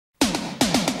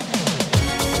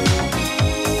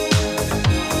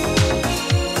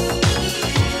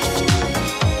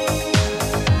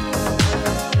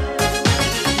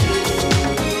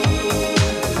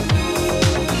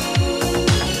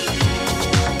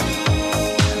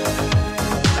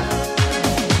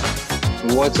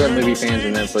What's up, movie fans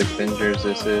and Netflix bingers?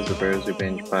 This is the Bros Who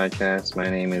Binge podcast. My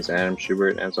name is Adam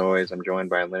Schubert. As always, I'm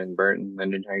joined by Lyndon Burton.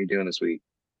 Lyndon, how are you doing this week?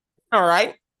 All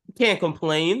right. Can't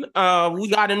complain. We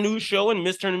got a new show in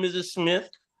Mr. and Mrs. Smith.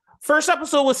 First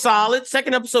episode was solid.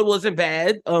 Second episode wasn't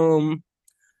bad. Excited.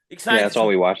 Yeah, that's all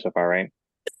we watched so far, right?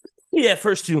 Yeah,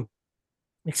 first two.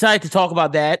 Excited to talk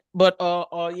about that. But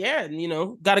yeah,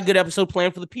 got a good episode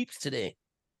planned for the peeps today.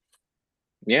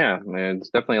 Yeah, man,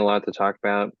 it's definitely a lot to talk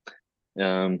about.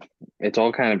 It's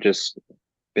all kind of just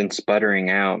been sputtering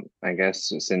out, I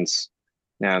guess, since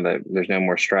now that there's no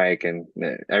more strike and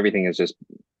everything is just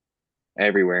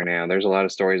everywhere now. There's a lot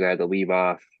of stories I had to leave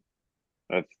off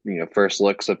of, first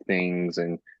looks of things.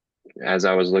 And as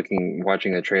I was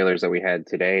watching the trailers that we had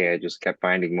today, I just kept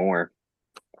finding more.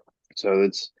 So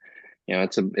it's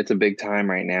a big time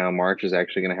right now. March is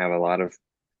actually going to have a lot of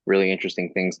really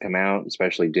interesting things come out,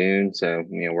 especially Dune. So,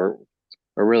 we're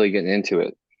really getting into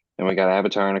it. And we got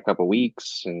Avatar in a couple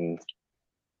weeks, and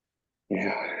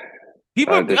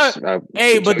people, but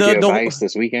the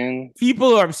this weekend.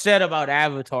 People are upset about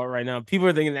Avatar right now. People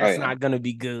are thinking that's not going to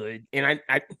be good. And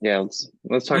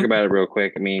let's talk about it real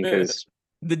quick. I mean, because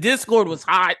the Discord was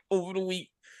hot over the week.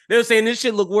 They were saying this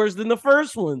shit look worse than the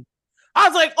first one. I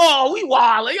was like, "Oh, we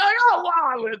wilding! Y'all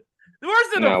wilding! Worse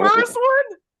than the first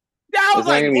one." I was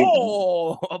like,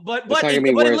 "Oh," but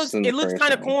it looks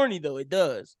kind of corny though. It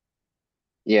does.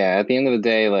 Yeah, at the end of the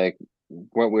day, like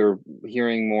what we're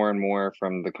hearing more and more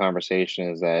from the conversation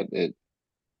is that it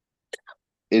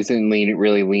isn't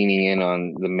really leaning in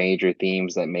on the major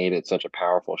themes that made it such a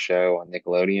powerful show on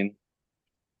Nickelodeon.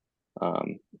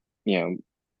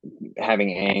 Having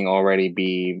Aang already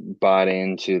be bought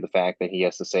into the fact that he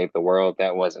has to save the world,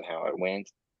 that wasn't how it went.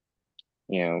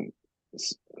 Even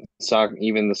the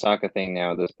Sokka thing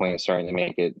now at this point is starting to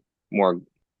make it more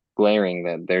glaring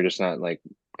that they're just not like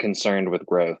concerned with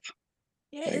growth.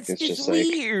 Yeah, like, it's just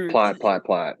weird. Like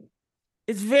plot.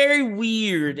 It's very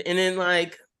weird. And then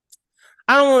I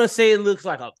don't want to say it looks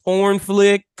like a porn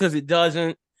flick because it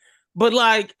doesn't, but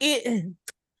it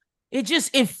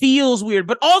feels weird.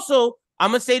 But also, I'm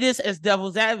gonna say this as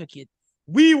devil's advocate: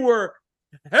 we were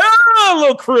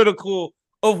hella critical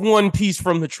of One Piece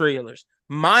from the trailers,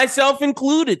 myself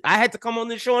included. I had to come on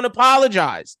this show and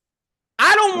apologize.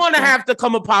 I don't want to have to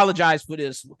come apologize for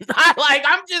this one. I'm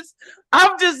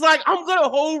gonna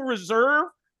hold reserve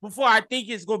before I think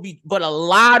it's gonna be. But a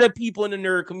lot of people in the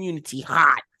nerd community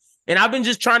hot, and I've been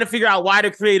just trying to figure out why the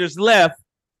creators left,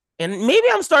 and maybe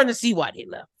I'm starting to see why they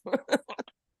left.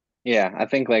 Yeah, I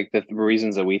think the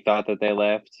reasons that we thought that they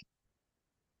left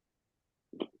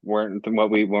weren't what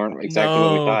we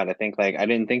thought. I think I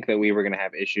didn't think that we were gonna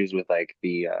have issues with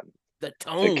the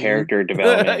tone, the character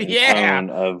development,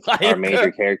 tone of our major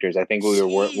characters. I think we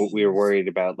were worried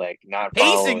about not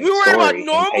pacing. We were worried about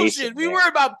normal shit. We were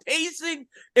about pacing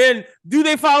and do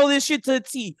they follow this shit to a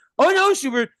T? Oh no,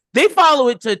 Schubert, they follow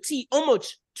it to a T,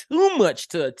 almost too much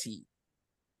to a T.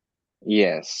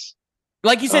 Yes.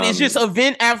 Like you said, it's just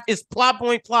event after it's plot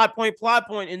point,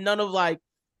 and none of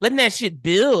letting that shit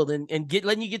build and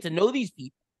letting you get to know these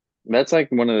people. That's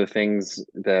one of the things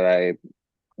that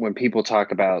when people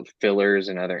talk about fillers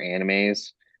and other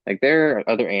animes, there are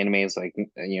other animes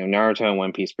Naruto and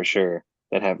One Piece for sure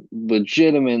that have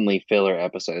legitimately filler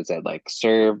episodes that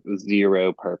serve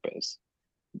zero purpose.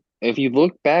 If you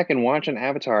look back and watch an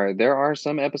Avatar, there are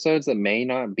some episodes that may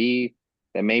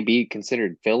be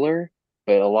considered filler.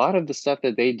 But a lot of the stuff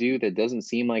that they do that doesn't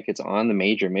seem like it's on the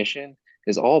major mission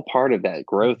is all part of that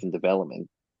growth and development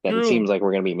that It seems like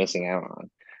we're going to be missing out on.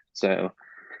 So,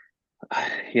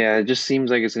 yeah, it just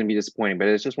seems like it's going to be disappointing. But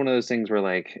it's just one of those things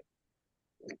where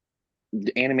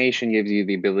animation gives you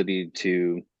the ability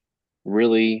to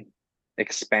really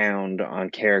expound on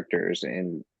characters.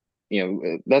 And,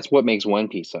 that's what makes One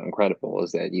Piece so incredible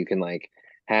is that you can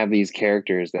have these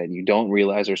characters that you don't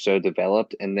realize are so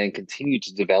developed and then continue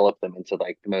to develop them into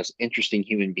the most interesting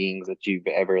human beings that you've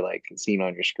ever seen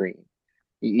on your screen,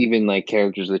 even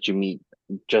characters that you meet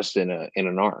just in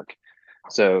an arc.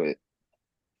 So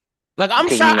I'm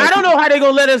shocked. I don't know how they're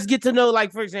gonna let us get to know,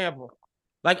 for example,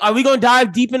 are we gonna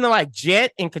dive deep into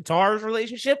Jet and Katara's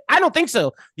relationship? I don't think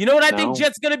so. You know what I think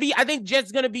Jet's gonna be? I think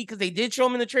Jet's gonna be, because they did show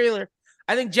him in the trailer,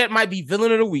 I think Jet might be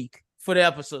villain of the week for the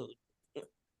episode.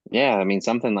 Yeah, I mean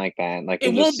something like that.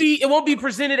 It won't be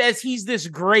presented as he's this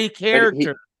gray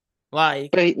character. But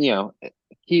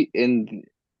he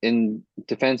in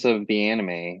defense of the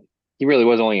anime, he really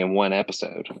was only in one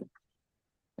episode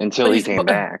until he came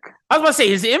back. I was about to say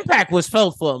his impact was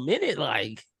felt for a minute.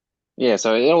 Yeah,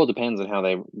 so it all depends on how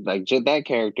they that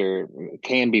character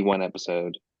can be one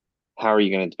episode. How are you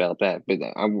going to develop that? But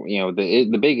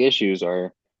the big issues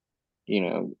are,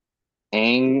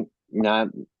 Aang not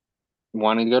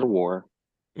wanting to go to war,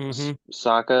 Mm-hmm.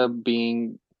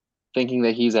 Sokka thinking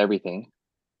that he's everything,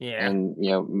 Yeah. and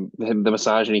the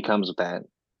misogyny comes with that.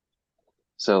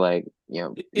 So like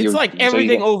It's you're like so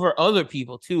everything you over other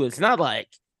people too. It's not like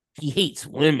he hates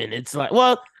women. It's like,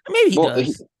 well, maybe he well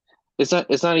does.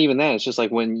 it's not even that. It's just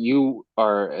like when you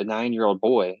are a 9-year-old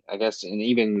boy, I guess, and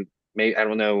even maybe I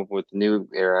don't know with the new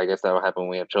era. I guess that will happen when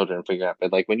we have children and figure out.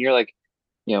 But like when you're like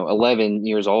 11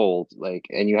 years old, like,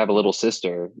 and you have a little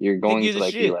sister, you're Think going you're to the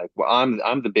like be shit. like, well,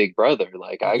 I'm the big brother.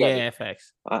 Like I gotta, Yeah,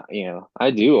 facts.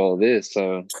 I do all this.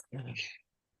 So Yeah,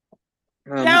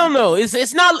 I don't um, know.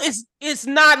 It's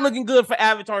not looking good for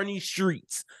Avatar in these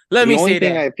streets. Let the me only say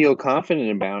thing that. I feel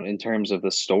confident about in terms of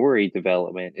the story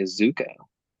development is Zuko.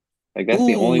 Like that's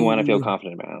the only one I feel Ooh.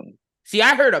 confident about. See,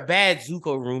 I heard a bad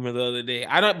Zuko rumor the other day.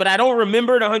 I don't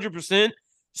remember it 100%,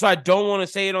 so I don't want to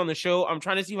say it on the show. I'm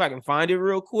trying to see if I can find it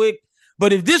real quick.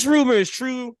 But if this rumor is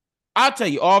true, I'll tell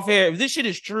you off air. If this shit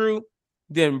is true,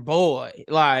 then boy,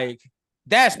 like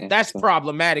Yeah. that's So,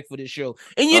 problematic for this show.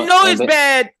 And you know and it's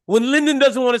bad when Lyndon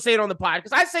doesn't want to say it on the pod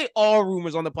because I say all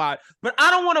rumors on the pod, but I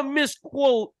don't want to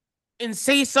misquote and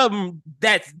say something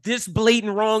that's this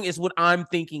blatant wrong is what I'm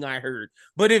thinking I heard.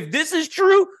 But if this is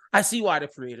true, I see why the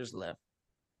creators left.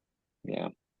 yeah.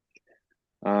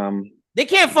 Um, They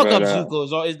can't fuck but up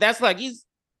Zuko. That's like he's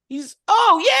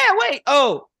oh yeah, wait.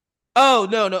 Oh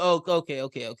no. Oh, okay.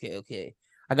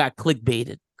 I got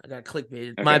clickbaited.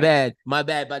 My okay. bad. My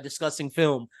bad by discussing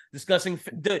film. Discussing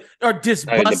the or Oh, the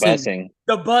disbussing. busing.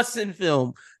 The busing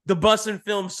film. The busing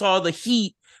film saw the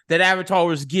heat that Avatar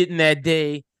was getting that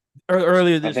day or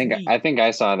earlier I this think week. I think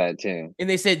I saw that too, And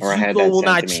they said or I had Zuko that will sent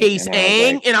not to me, chase and I was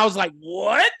Aang, like, and I was like,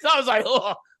 "What?" I was like,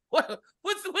 "Oh, what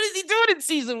is he doing in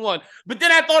season one?" But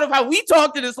then I thought of how we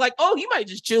talked, and it's like, "Oh, he might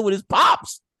just chill with his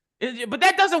pops," but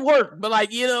that doesn't work. But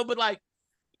like it'd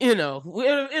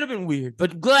have been weird.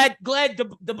 But glad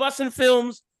the busing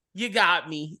films, you got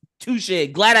me. Touche.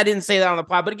 Glad I didn't say that on the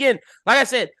pod. But again, like I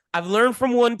said, I've learned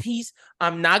from One Piece.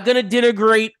 I'm not gonna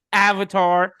denigrate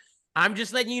Avatar. I'm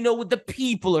just letting you know what the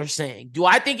people are saying. Do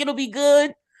I think it'll be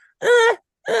good? Eh,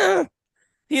 eh.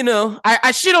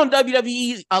 I shit on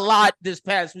WWE a lot this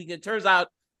past week. It turns out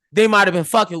they might have been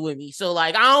fucking with me. So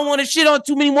like, I don't want to shit on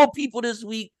too many more people this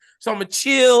week. So I'm gonna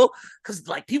chill because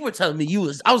like people were telling me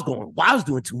I was going, well, I was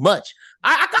doing too much.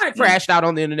 I kind of hmm. crashed out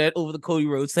on the internet over the Cody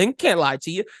Rhodes thing. Can't lie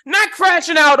to you. Not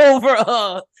crashing out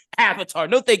over Avatar.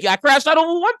 No, thank you. I crashed out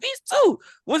over One Piece too.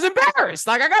 Was embarrassed.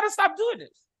 Like I gotta stop doing this.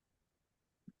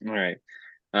 All right.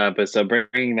 But so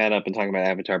bringing that up and talking about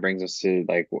Avatar brings us to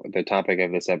like the topic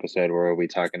of this episode, where we'll be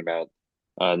talking about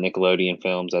Nickelodeon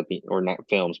films or not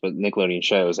films, but Nickelodeon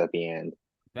shows at the end,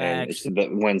 and Facts. the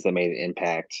ones that made an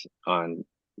impact on,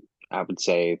 I would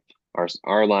say,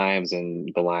 our lives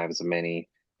and the lives of many,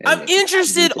 I'm and do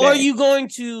interested. today. Are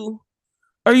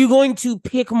you going to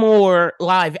pick more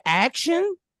live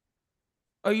action?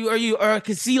 Are you or I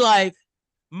can see like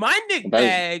my Nick That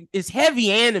bag is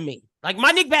heavy anime. Like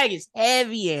my Nick bag is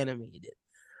heavy animated.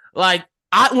 Like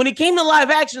I when it came to live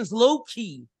actions, low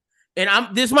key, and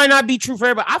this might not be true for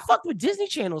everybody. I fucked with Disney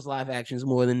Channel's live actions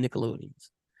more than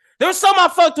Nickelodeon's. There was some I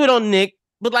fucked with on Nick,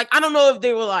 but like I don't know if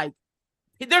they were like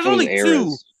there's it was only two.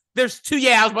 eras. There's two,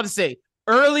 yeah, I was about to say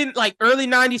early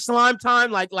 90s slime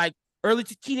time, like early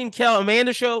Keaton Kel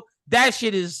Amanda show. That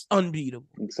shit is unbeatable.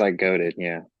 It's like goaded,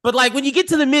 yeah. But like when you get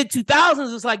to the mid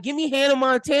 2000s, it's like give me Hannah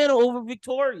Montana over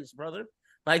Victorious, brother.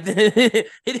 Like it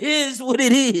is what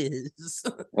it is.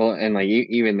 Well, and like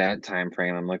even that time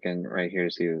frame, I'm looking right here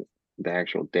to see the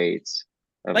actual dates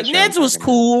of the Like show I'm Ned's was talking about.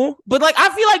 cool, but like I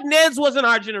feel like Ned's wasn't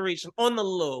our generation on the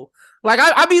low. Like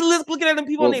I be looking at them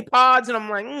people on their Well, pods, and I'm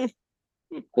like,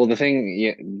 well, the thing,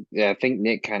 yeah, I think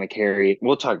Nick kind of carried.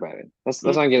 We'll talk about it. Let's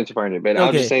not get too far into it. But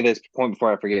I'll just okay, say this point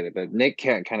before I forget it. But Nick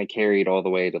kind of carried all the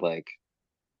way to like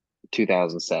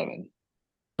 2007,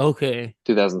 okay.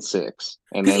 2006,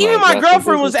 and Because then even like my rest of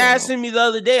girlfriend Disney was Channel. asking me the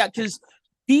other day because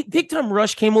Big Time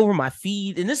Rush came over my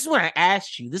feed, and this is when I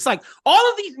asked you. This like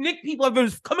all of these Nick people have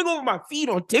been coming over my feed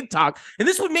on TikTok, and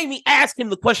this would make me ask him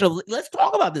the question of let's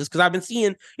talk about this because I've been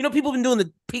seeing people have been doing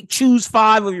the choose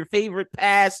 5 of your favorite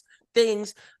past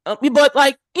things, but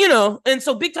like and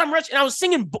so Big Time Rush, and I was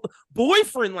singing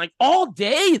Boyfriend like all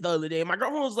day the other day. My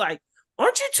girlfriend was like,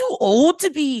 "Aren't you too old to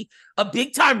be a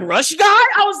Big Time Rush guy?"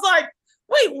 I was like,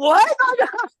 "Wait, what?"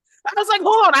 I was like,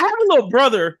 hold on, I have a little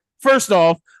brother, first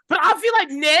off, but I feel like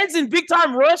Ned's and Big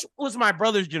Time Rush was my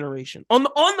brother's generation. On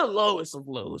the lowest of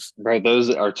lows. Right, those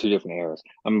are two different eras.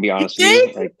 I'm gonna be You honest with you.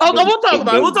 think? Like Oh, we'll talk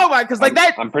about it. We'll talk about it because like I'm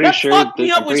that I'm pretty that sure fucked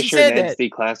me up I'm when pretty she sure said Ned's that.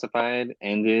 Declassified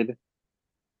ended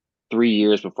 3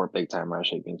 years before Big Time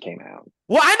Rush even came out.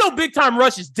 Well, I know Big Time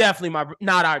Rush is definitely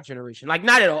not our generation. Like,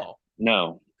 not at all.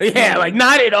 No, Yeah, like, no.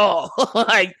 not at all.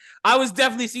 Like, I was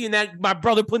definitely seeing that, my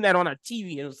brother putting that on our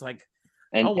TV, and it was like,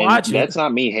 I'll And watch it. that's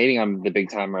not me hating on the Big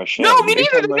Time Rush show. No, The me Big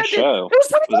neither. Time Rush It show was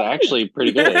was pretty actually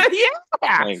pretty good. good.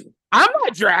 Yeah. Like, I'm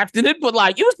not drafting it, but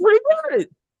like, it was pretty good.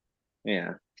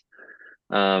 yeah.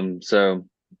 So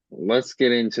let's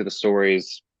get into the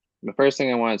stories. The first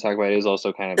thing I want to talk about is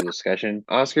also kind of a discussion.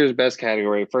 Oscars best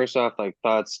category. First off, like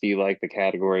thoughts, do you like the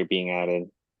category being added?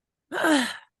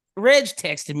 Reg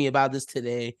texted me about this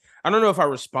today. I don't know if I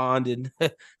responded.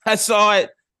 I saw it.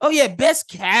 Oh yeah, best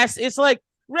cast. It's like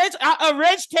Reg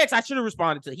text. I should have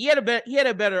responded to. He had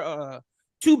a better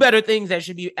two better things that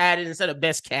should be added instead of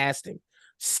best casting.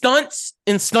 Stunts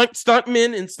and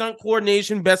stuntmen and stunt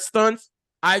coordination, best stunts.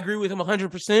 I agree with him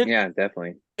 100%. Yeah,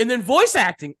 definitely. And then voice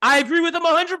acting, I agree with him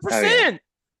 100%. Oh, yeah.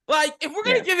 Like, if we're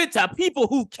gonna give it to people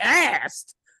who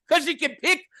cast, because you can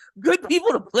pick good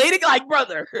people to play it, like,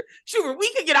 brother, sure,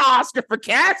 we could get an Oscar for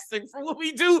casting for what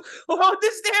we do on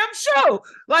this damn show.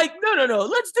 Like, no.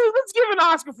 Let's give an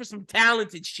Oscar for some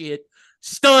talented shit.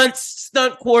 Stunts,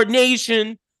 stunt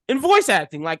coordination, and voice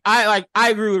acting. I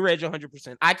agree with Reg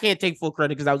 100%. I can't take full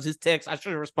credit because that was his text. I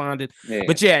should have responded. Yeah,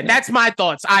 but yeah, that's my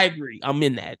thoughts. I agree. I'm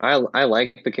in that. I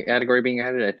like the category being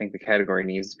added. I think the category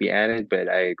needs to be added, but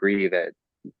I agree that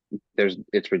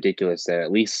it's ridiculous that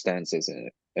at least stunts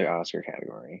isn't an Oscar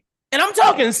category. And I'm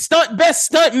talking best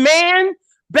stunt man,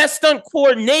 best stunt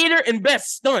coordinator, and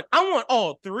best stunt. I want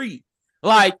all three.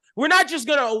 Like, we're not just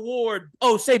gonna award,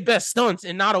 say best stunts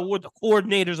and not award the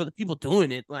coordinators or the people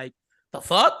doing it. Like, the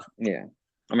fuck? Yeah.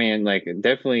 I mean, like,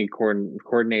 definitely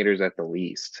coordinators at the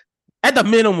least. At the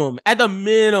minimum. At the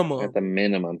minimum,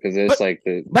 because it's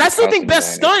But I still think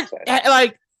best stunt,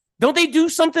 like, don't they do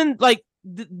something like,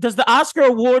 does the Oscar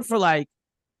award for, like,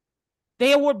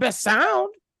 they award best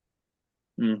sound?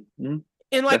 Mm-hmm.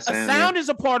 And like, a sound is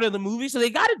a part of the movie, so they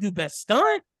got to do best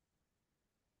stunt.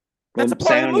 That's a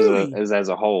part of the movie. Is as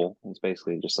a whole. It's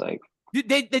basically just like, do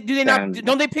they not?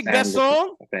 Don't they pick best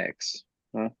song? Effects.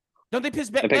 Huh? Don't they pick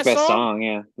best song?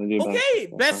 Yeah. Okay,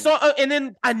 best song, and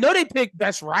then I know they pick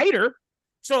best writer.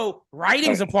 So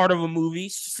writing's a part of a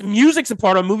movie. Music's a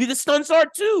part of a movie. The stunts are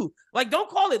too. Like, don't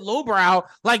call it lowbrow.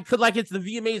 Like it's the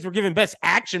VMAs. We're giving best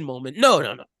action moment.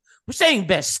 No. We're saying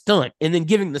best stunt, and then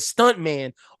giving the stunt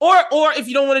man, or if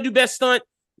you don't want to do best stunt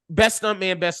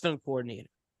man, best stunt coordinator.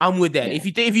 I'm with that. Yeah.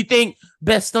 If you think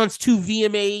best stunts to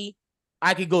VMA,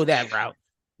 I could go that route.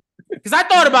 Because I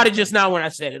thought about it just now when I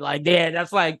said it. Like, yeah,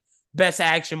 that's like best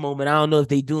action moment. I don't know if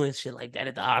they doing shit like that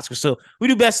at the Oscars. So we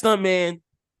do best stunt man,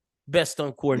 best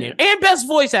stunt coordinator, and best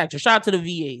voice actor. Shout out to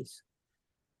the VAs.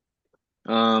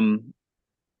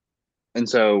 And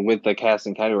so with the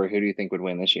casting category, who do you think would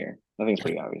win this year? I think it's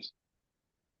pretty obvious.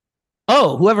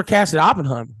 Oh, whoever casted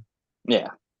Oppenheimer. Yeah.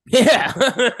 Yeah.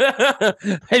 That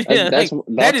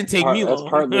didn't take me long. That's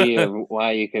partly of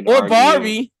why you could or argue,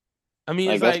 Barbie. I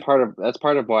mean, that's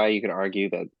part of why you could argue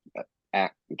that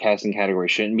casting category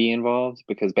shouldn't be involved,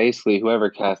 because basically whoever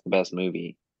cast the best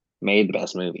movie made the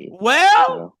best movie. Well,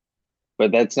 so,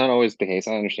 but that's not always the case.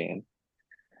 I understand.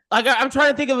 Like, I'm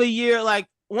trying to think of a year like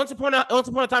Once Upon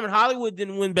a Time in Hollywood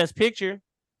didn't win Best Picture.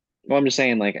 Well, I'm just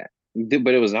saying, like,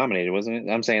 but it was nominated, wasn't it?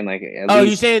 I'm saying, like,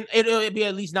 you're saying it'd be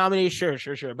at least nominated? Sure.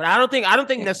 But I don't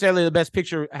think necessarily the Best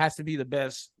Picture has to be the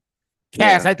best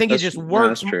cast. I think it just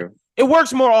works. That's true. It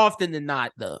works more often than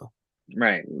not, though.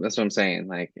 Right. That's what I'm saying.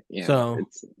 Like,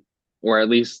 or at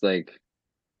least, like,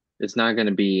 it's not going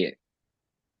to be.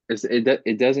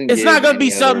 It doesn't. It's not going to be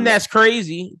something that's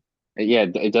crazy. Yeah,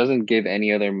 it doesn't give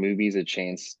any other movies a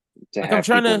chance to have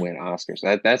people win Oscars.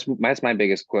 That's my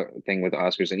biggest thing with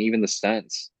Oscars, and even the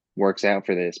stunts works out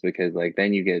for this, because like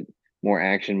then you get more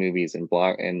action movies and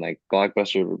like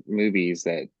blockbuster movies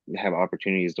that have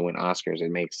opportunities to win Oscars.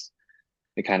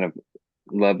 It kind of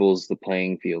levels the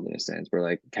playing field in a sense, where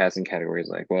like casting categories,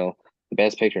 like, well, the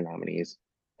best picture nominees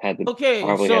had the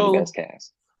best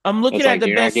cast. I'm looking at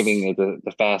you're not giving it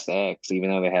the Fast X,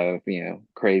 even though they have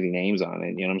crazy names on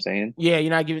it. You know what I'm saying? Yeah, you're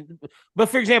not giving. But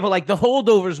for example, like The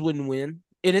Holdovers wouldn't win,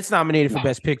 and it's nominated for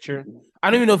Best Picture. I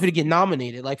don't even know if it'd get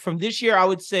nominated. Like from this year, I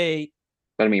would say.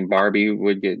 But I mean, Barbie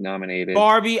would get nominated.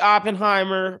 Barbie,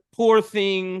 Oppenheimer, Poor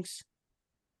Things,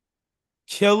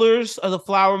 Killers of the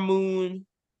Flower Moon.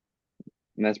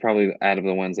 And that's probably out of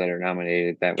the ones that are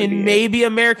nominated. That would be maybe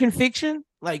American Fiction,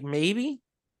 like maybe.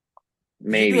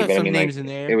 Maybe, but I mean, like,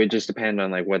 it would just depend on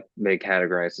like what they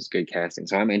categorize as good casting.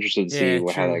 So I'm interested to see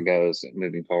how that goes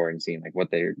moving forward, and seeing like what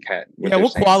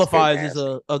what qualifies as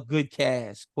a good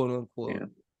cast, quote unquote.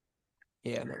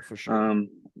 Yeah, no, for sure.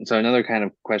 So another kind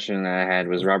of question that I had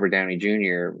was Robert Downey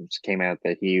Jr. came out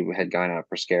that he had gone out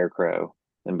for Scarecrow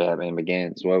in Batman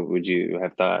Begins. What would you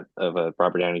have thought of a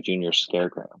Robert Downey Jr.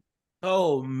 Scarecrow?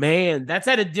 Oh man, that's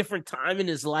at a different time in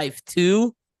his life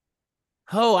too.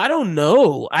 Oh, I don't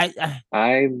know.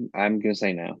 I'm gonna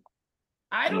say no.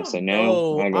 I I'm gonna say don't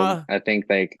no. know. I think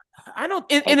like I don't,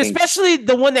 I and think especially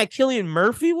the one that Killian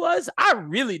Murphy was. I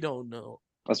really don't know.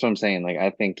 that's what I'm saying. Like I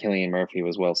think Cillian Murphy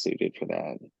was well suited for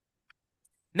that.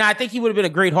 Now, I think he would have been a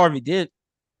great Harvey Dent.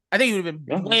 I think he would have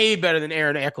been Yeah, way better than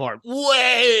Aaron Eckhart.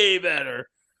 Way better.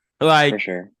 for Like,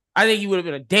 sure. I think he would have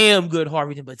been a damn good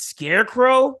Harvey Dent. But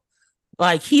Scarecrow,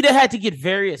 like, he'd have had to get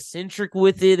very eccentric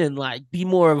with it and like be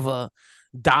more of a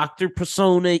doctor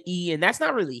persona e, and that's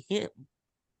not really him.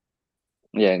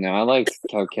 Yeah, no, I liked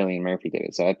how Cillian Murphy did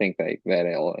it, so I think that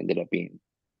it all ended up being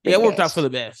for Yeah, the it worked out for best. the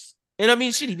best. And I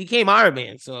mean, shit, he became Iron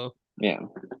Man. So, Yeah.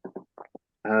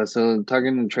 So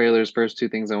talking trailers, first two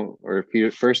things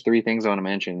first three things I want to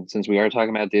mention. Since we are talking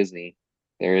about Disney,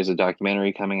 there is a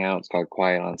documentary coming out. It's called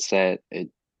Quiet on Set. It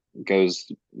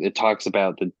talks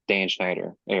about the Dan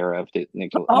Schneider era of the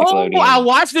oh, I Nickelodeon.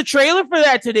 watched the trailer for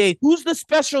that today. Who's the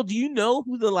special? Do you know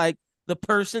who the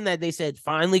person that they said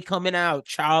finally coming out,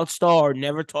 child star,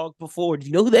 never talked before? Do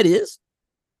you know who that is?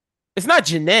 It's not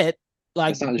Jeanette.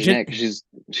 Like, It's not Jeanette because she's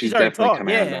she's already definitely talked. come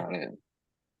out Yeah, about it.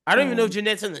 I don't even know if Um,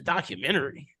 Jeanette's in the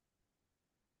documentary.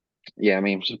 yeah, I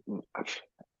mean,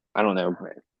 I don't know.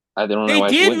 I don't know why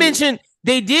she wouldn't be.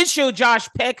 They did show Josh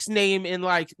Peck's name in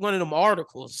like one of them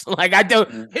articles. Like I don't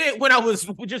Mm. when I was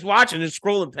just watching and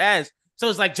scrolling past. So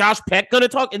it's like Josh Peck gonna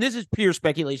talk, and this is pure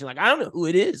speculation. Like I don't know who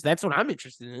it is. That's what I'm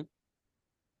interested in.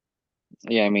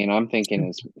 Yeah, I mean, I'm thinking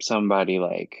it's somebody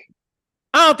like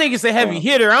I don't think it's a heavy uh,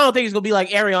 hitter. I don't think it's gonna be like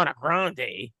Ariana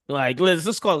Grande. Like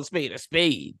let's call a spade a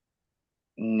spade.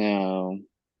 no.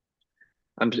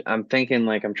 I'm thinking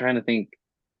like I'm trying to think.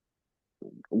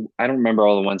 I don't remember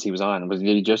all the ones he was on. Did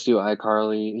he just do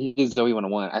iCarly? He did Zoe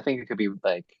 101. I think it could be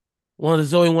like One of the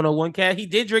Zoe 101 cat. He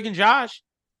did Drake and Josh.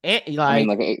 And I mean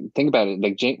like like think about it.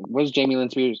 Like what is Jamie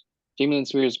Lynn Spears? Jamie Lynn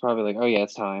Spears is probably like, oh yeah,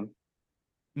 it's time.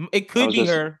 it I could was be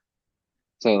just her.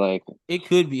 so like It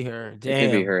could be her. it could be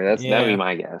Damn. her. That'd be Yeah.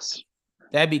 my guess.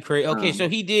 That'd be crazy. Okay, so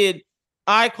Um, he did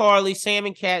iCarly, Sam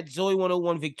and Cat, Zoe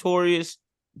 101, Victorious,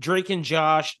 Drake and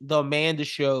Josh, The Amanda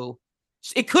Show.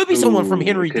 It could be someone from ooh, it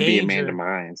Henry could be Amanda Danger.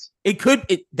 Mines.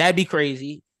 That'd be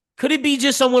crazy. Could it be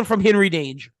just someone from Henry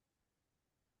Danger?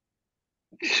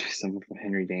 Someone from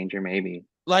Henry Danger, maybe.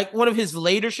 Like one of his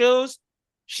later shows?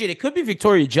 Shit, it could be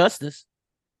Victoria Justice.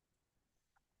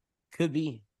 Could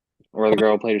be. Or the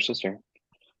girl who played her sister.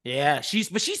 Yeah, she's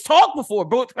talked before.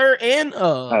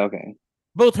 Oh, okay.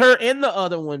 Both her and the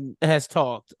other one has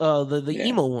talked. The Yeah.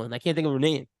 emo one. I can't think of her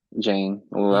name. Jane.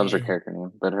 Well, that was her Yeah. character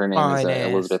name, but her name is Fine ass.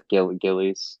 Elizabeth Gillies.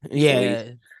 Gillies.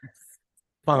 Yeah.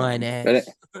 Fine But ass.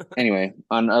 anyway,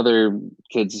 on other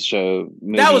kids show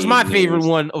That was movie my favorite news.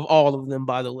 one of all of them,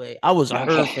 by the way. I was a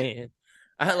her Okay.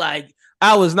 fan.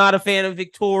 I was not a fan of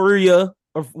Victoria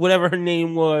or whatever her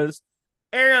name was.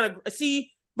 Ariana,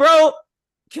 see, bro,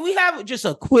 can we have just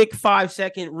a quick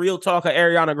 5-second real talk of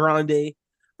Ariana Grande?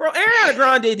 Bro, Ariana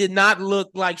Grande did not look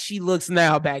like she looks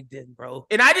now back then, bro.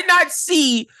 And I did not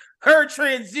see her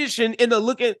transition into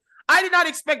looking. I did not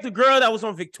expect the girl that was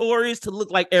on Victorious to look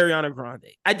like Ariana Grande.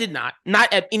 I did not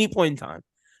at any point in time.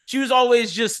 She was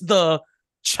always just the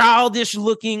childish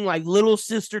looking, like little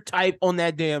sister type on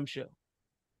that damn show.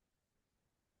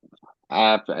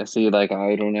 I see. Like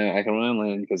I don't know. I can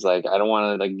only because like I don't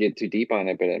want to like get too deep on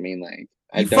it, but I mean like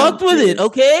I You fucked don't with it, really.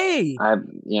 okay?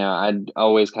 I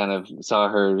always kind of saw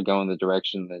her go in the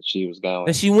direction that she was And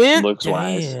going, she went, looks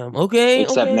wise. damn, okay,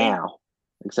 Except okay, now,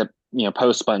 except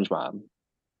post SpongeBob,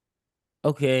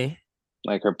 okay.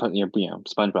 like her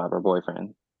SpongeBob, her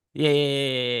boyfriend. Yeah, yeah, yeah,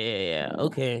 yeah, yeah, yeah. Yeah.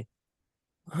 Okay.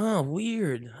 Huh,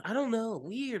 weird. I don't know.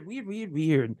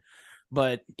 Weird.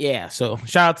 But yeah, so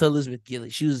shout out to Elizabeth Gilly.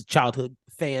 She was a childhood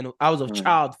fan. I was a Mm.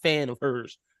 child fan of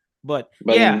hers. But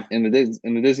But yeah. in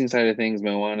the Disney side of things,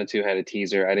 Moana 2 had a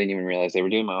teaser. I didn't even realize they were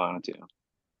doing Moana 2.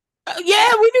 Yeah,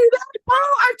 we knew that, bro.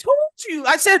 I told you.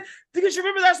 I said, because you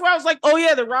remember that's why I was like, oh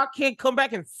yeah, The Rock can't come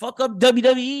back and fuck up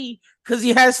WWE because he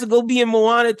has to go be in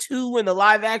Moana 2 and the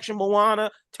live action Moana.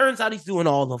 Turns out he's doing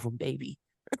all of them, baby.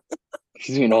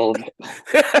 He's doing all of it.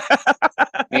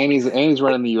 And he's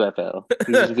running the UFL.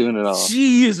 He's just doing it all.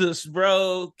 Jesus,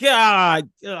 bro. God.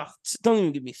 Ugh, don't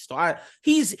even get me started.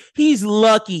 He's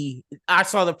lucky. I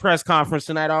saw the press conference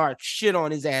tonight. All right, shit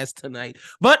on his ass tonight.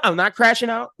 But I'm not crashing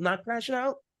out. Not crashing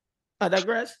out. I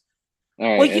digress. All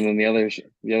right, Well, and then the other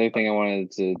thing I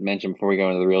wanted to mention before we go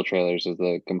into the real trailers is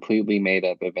the completely made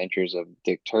up adventures of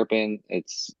Dick Turpin.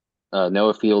 It's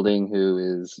Noah Fielding, who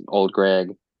is Old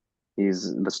Greg.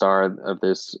 He's the star of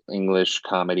this English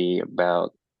comedy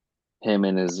about him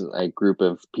and his like group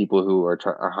of people who are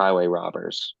highway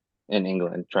robbers in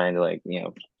England, trying to like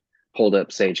hold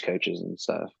up stagecoaches and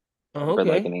stuff, Oh, but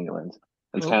like okay. in England.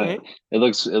 It's kind of Okay. it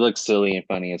looks silly and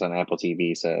funny. It's on Apple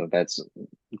TV, so that's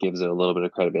gives it a little bit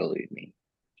of credibility to me.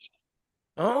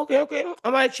 Oh, okay. Okay. I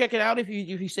might check it out if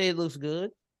you say it looks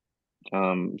good.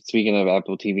 Speaking of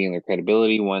Apple TV and their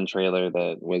credibility, one trailer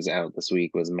that was out this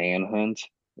week was Manhunt.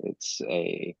 It's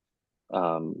a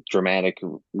dramatic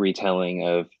retelling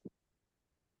of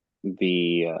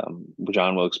the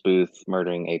John Wilkes Booth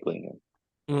murdering Abe Lincoln.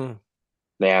 Mm.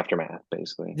 The aftermath,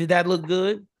 basically. Did that look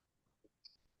good?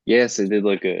 Yes, it did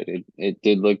look good. It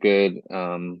did look good.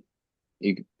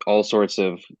 All sorts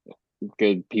of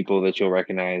good people that you'll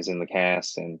recognize in the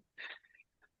cast, and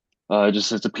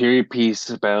just it's a period piece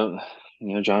about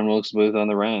John Wilkes Booth on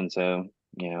the run. So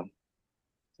you know,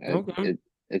 it, Okay. it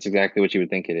it's exactly what you would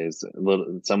think it is. A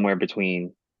little somewhere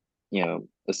between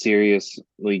a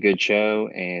seriously good show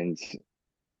and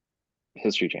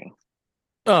History Channel.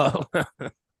 Oh,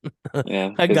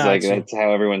 Yeah, I because like got you. that's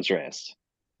how everyone's dressed.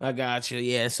 I got you.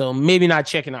 Yeah. So maybe not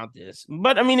checking out this,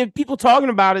 but I mean, if people talking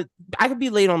about it, I could be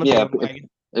late on the Yeah, bandwagon.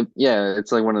 yeah,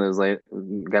 it's like one of those like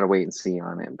you gotta wait and see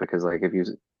on it because like if you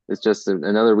it's just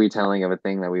another retelling of a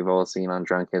thing that we've all seen on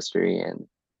Drunk History and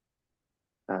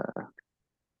uh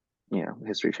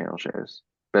History Channel shows.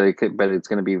 But it's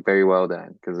gonna be very well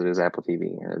done because it is Apple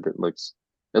TV and it looks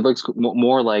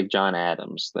more like John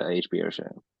Adams, the HBO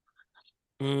show.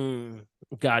 Mm,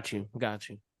 got you. Got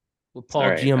you. With All Paul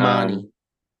right. Giamatti.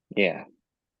 Yeah.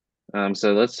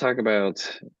 So let's talk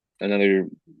about another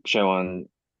show on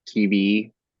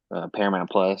TV, Paramount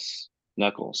Plus,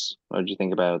 Knuckles. What did you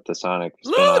think about the Sonic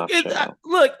spinoff show?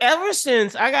 Look. Ever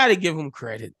since I got to give them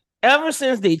credit. Ever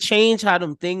since they changed how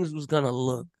them things was gonna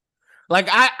look, like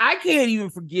I can't even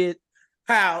forget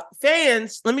how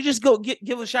fans. Let me just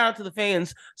give a shout out to the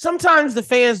fans. Sometimes the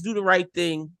fans do the right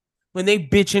thing when they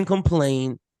bitch and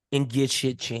complain and get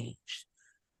shit changed.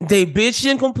 They bitch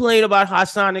and complain about how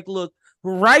Sonic looked,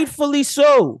 rightfully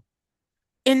so.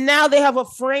 And now they have a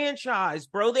franchise,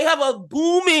 bro. They have a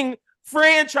booming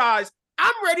franchise.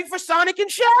 I'm ready for Sonic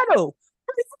and Shadow.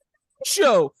 Ready for the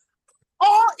show.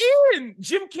 All in.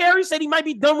 Jim Carrey said he might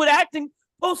be done with acting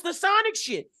post the Sonic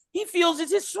shit. He feels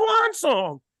it's his swan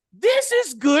song. This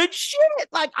is good shit.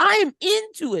 Like, I am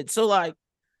into it. So, like,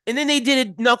 and then they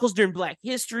did Knuckles during Black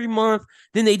History Month.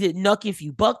 Then they did Nuck If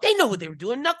You Buck. They know what they were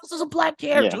doing. Knuckles is a black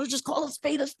character. Yeah, Let's just call a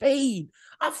spade a spade.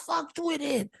 I fucked with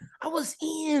it. I was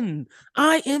in.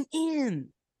 I am in.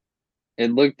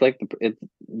 it looked like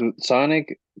the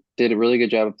Sonic did a really good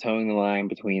job of towing the line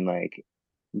between like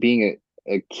being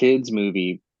a kids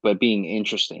movie but being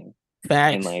interesting and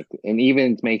Facts. like and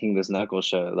even making this Knuckles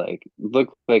show like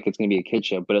look like it's gonna be a kid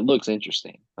show, but it looks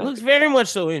interesting. Like Looks very much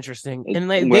so interesting. it's And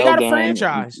like they well got a done,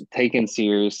 franchise. taken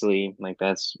seriously. Like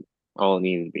that's all it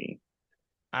needed to be.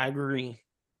 I agree.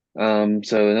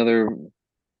 So another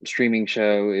streaming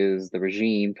show is The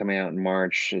Regime coming out in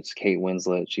March. It's Kate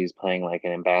Winslet. She's playing like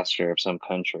an ambassador of some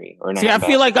country, or See, not I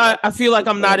feel ambassador, like but I, like I feel like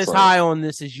the I'm not as translator. high on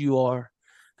this as you are.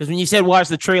 Because when you said watch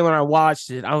the trailer, I watched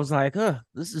it. I was like,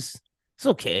 this is it's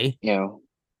okay. You know,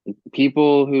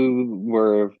 people who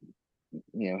were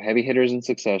heavy hitters in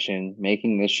Succession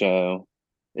making this show.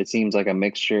 It seems like a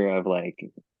mixture of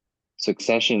like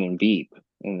Succession and Veep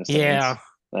in a Yeah. sense.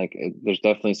 Like there's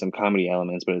definitely some comedy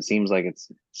elements, but it seems like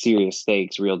it's serious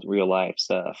stakes, real life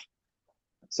stuff.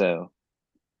 So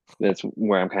that's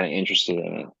where I'm kind of interested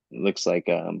in it. It looks like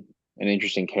an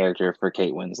interesting character for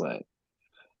Kate Winslet.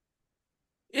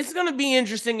 It's gonna be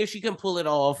interesting if she can pull it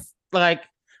off. Like,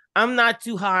 I'm not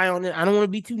too high on it. I don't want to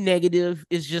be too negative.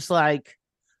 It's just like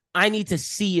I need to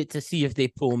see it to see if they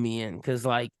pull me in. Cause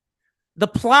like the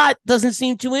plot doesn't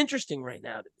seem too interesting right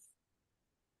now.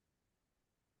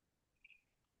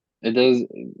 It does.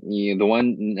 The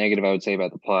one negative I would say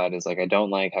about the plot is like I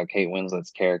don't like how Kate Winslet's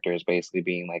character is basically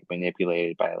being like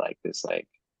manipulated by like this like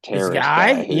This terrorist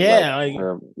guy, guy who's like yeah, like,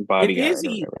 her and is bodyguard or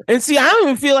he? whatever. And see, I don't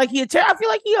even feel like he. I feel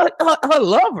like he a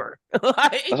lover. That's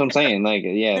Like, what I'm saying. Like,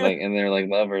 yeah, like, and they're like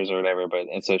lovers or whatever. But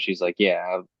and so she's like,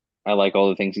 yeah, I like all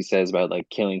the things he says about like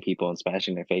killing people and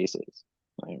smashing their faces.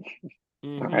 Like, all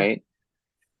mm-hmm. right.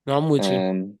 No, I'm with you.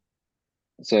 Um,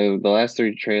 so the last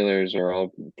three trailers are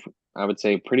all, I would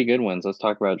say, pretty good ones. Let's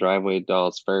talk about Driveway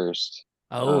Dolls first.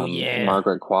 Oh yeah,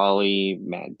 Margaret Qualley,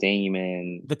 Matt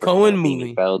Damon, the Cohen Beanie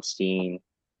movie. Feldstein,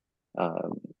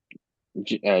 um,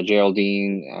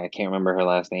 Geraldine. I can't remember her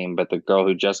last name, but the girl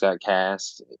who just got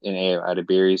cast in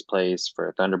Adibiri's place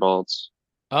for Thunderbolts.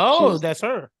 Oh, She's that's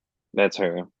her. That's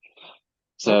her.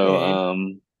 So,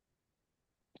 Okay.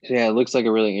 yeah, it looks like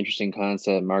a really interesting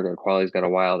concept. Margaret Qualley's got a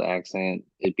wild accent.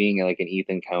 It being like an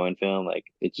Ethan Coen film, like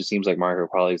it just seems like Margaret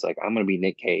Qualley's like, I'm gonna be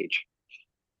Nick Cage.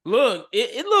 Look,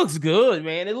 it looks good,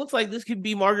 man. It looks like this could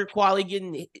be Margaret Qualley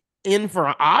getting in for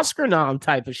an Oscar nom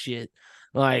type of shit.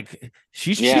 Like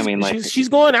she's Yeah, I she's mean, like she's she's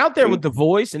going out there with we, the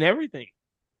voice and everything.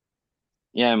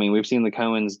 yeah, I mean, we've seen the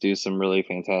Coens do some really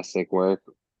fantastic work.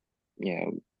 You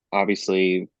know,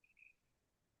 obviously,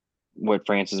 what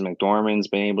Frances McDormand's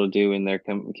been able to do in their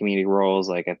comedic roles,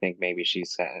 like I think maybe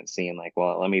she's kind of seeing like,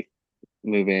 well, let me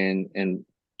move in and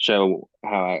show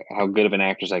how good of an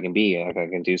actress I can be. Like I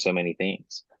can do so many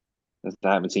things.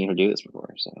 I haven't seen her do this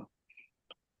before, so.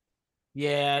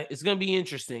 Yeah, it's gonna be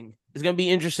interesting. It's gonna be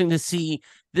interesting to see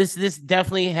this. This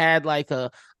definitely had like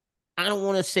a I don't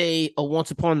want to say a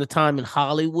Once Upon a Time in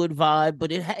Hollywood vibe,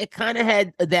 but it kind of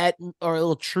had that or a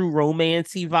little true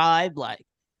romancy vibe. Like,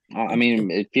 I it, mean,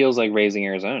 it feels like Raising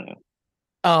Arizona.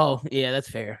 oh yeah, that's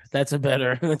fair. That's a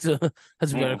better that's a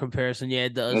better Yeah, comparison. Yeah,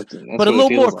 it does. that's But a what it little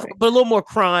more, feels like. but a little more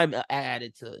crime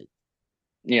added to it.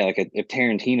 Yeah, like if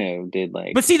Tarantino did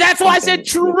like But see, that's why I said something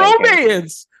true with that character.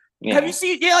 romance. Have you Yeah,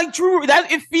 seen? Yeah, like true.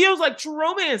 That it feels like true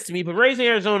romance to me. But Raising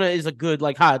Arizona is a good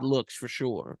like how it looks for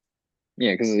sure.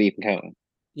 yeah, because it's Ethan Coen.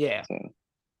 Yeah.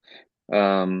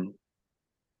 So,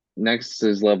 next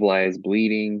is Love Lies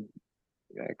Bleeding.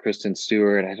 Kristen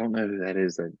Stewart. I don't know who that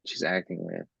is that she's acting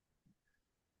with.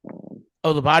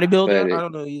 Oh, the But bodybuilder. I it,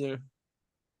 don't know either.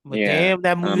 But yeah. damn,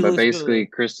 that movie But looks good.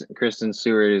 basically, Kristen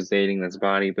Stewart is dating this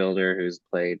bodybuilder who's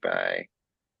played by.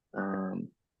 Um,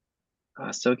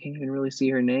 I still can't even really see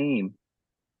her name.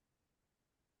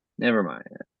 Never mind.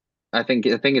 I think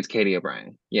it's Katie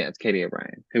O'Brien. Yeah, it's Katie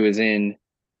O'Brien who is in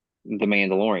The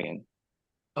Mandalorian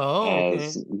Oh,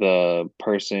 as okay. the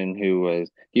person who was.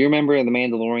 Do you remember in The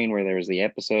Mandalorian where there was the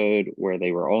episode where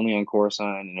they were only on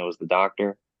Coruscant and it was the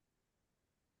doctor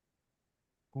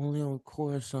Only on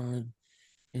Coruscant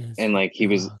is and the like he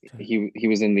was doctor. he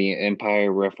was in the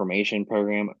Empire Reformation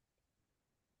program.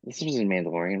 This was in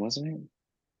Mandalorian, wasn't it?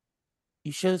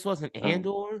 You sure this wasn't Oh,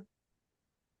 Andor?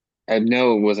 I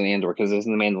know it wasn't Andor because it's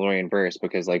in the Mandalorian verse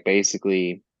because like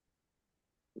basically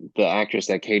the actress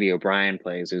that Katie O'Brien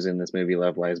plays, who's in this movie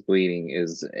Love Lies Bleeding,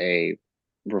 is a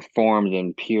reformed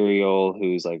imperial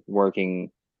who's like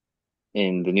working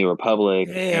in the New Republic,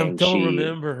 Damn, don't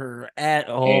remember her at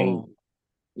and all.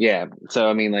 yeah, so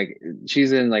I mean, like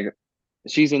she's in the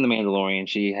Mandalorian.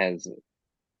 She has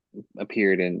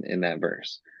appeared in that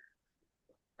verse,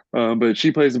 but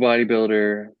she plays a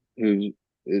bodybuilder who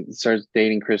starts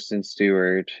dating Kristen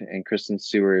Stewart, and Kristen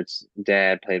Stewart's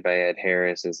dad, played by Ed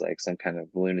Harris, is like some kind of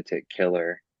lunatic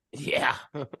killer. Yeah.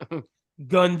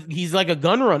 Gun he's like a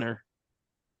gun runner.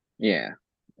 Yeah.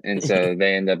 And so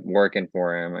they end up working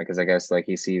for him because I guess like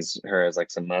he sees her as like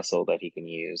some muscle that he can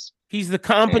use. He's the And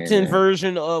competent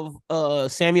version of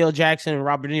Samuel Jackson and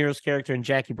Robert De Niro's character in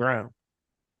Jackie Brown.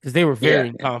 Because they were yeah, very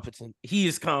yeah. incompetent. He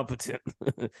is competent.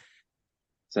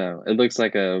 So it looks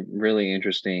like a really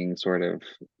interesting sort of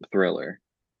thriller.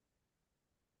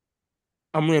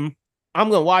 I'm gonna I'm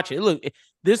gonna watch it. Look,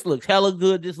 this looks hella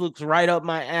good. This looks right up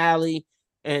my alley.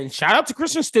 And shout out to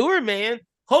Kristen Stewart, man.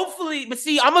 Hopefully, but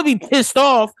see, I'm gonna be pissed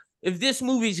off if this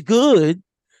movie's good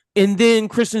and then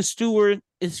Kristen Stewart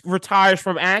is retires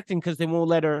from acting because they won't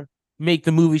let her make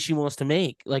the movie she wants to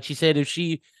make. Like she said, if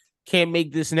she can't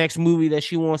make this next movie that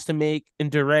she wants to make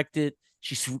and direct it,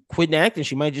 she's quitting acting.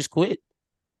 She might just quit.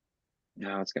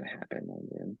 No, it's gonna happen,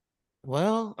 man.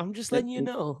 Well, I'm just letting you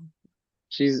know.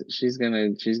 She's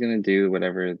gonna do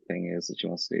whatever thing is that she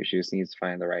wants to do. She just needs to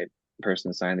find the right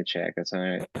person to sign the check. That's all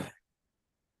right.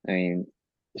 I mean,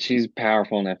 she's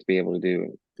powerful enough to be able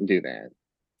to do that.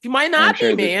 She might And I'm not be, sure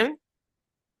that man.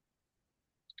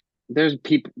 there's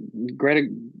people. Greta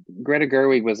Greta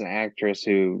Gerwig was an actress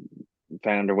who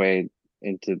found her way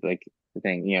into like the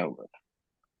thing.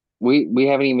 We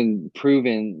haven't even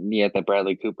proven yet that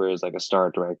Bradley Cooper is like a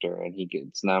star director, and he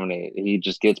gets nominated. He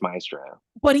just gets Maestro.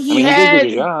 But I he mean, he did a had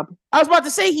good job, I was about to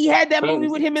say he had that but movie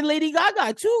with him and Lady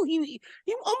Gaga too. He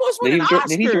almost won did an he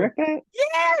Oscar. direct that?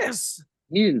 Yes.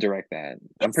 He didn't direct that.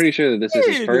 I'm Yes, pretty sure that this is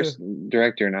his he did. first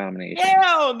director nomination.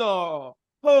 Hell no.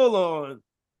 Hold on.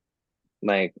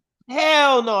 Like,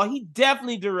 Hell no. He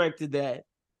definitely directed that.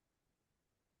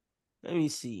 Let me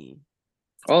see.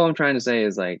 all I'm trying to say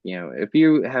is like, if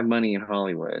you have money in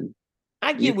Hollywood,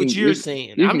 I you get what can you're you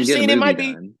saying. you can get a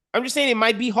movie done. I'm just saying it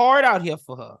might be hard out here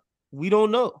for her. We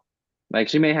don't know. Like,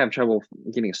 she may have trouble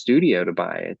getting a studio to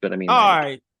buy it, but I mean, All like,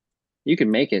 right. you can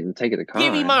make it and take it to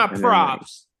Give me con, my and then like,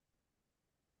 props.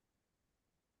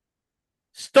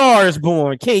 Stars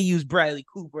Born. Can't use Bradley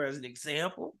Cooper as an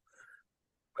example.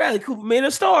 Bradley Cooper made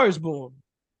a Star is Born.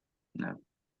 No.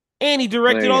 And he Well,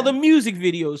 there directed all you the go. music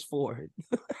videos for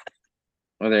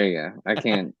Well, there you go. I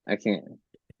can't.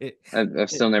 it. I've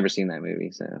still never seen that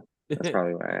movie, so that's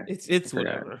probably why I It's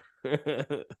forgot.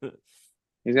 whatever.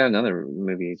 He's got another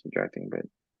movie he's directing, but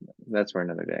that's for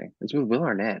another day. It's with Will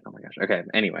Arnett. Oh my gosh. Okay.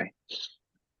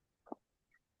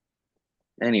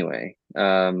 Anyway,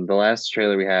 the last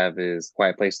trailer we have is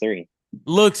Quiet Place 3.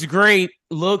 Looks great.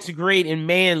 Looks great. And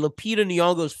man, Lupita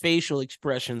Nyong'o's facial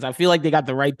expressions. I feel like they got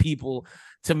the right people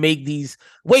to make these.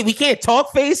 Wait, we can't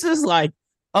talk faces? Like,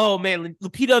 oh man,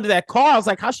 Lupita under that car. I was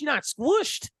like, how's she not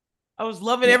squished? I was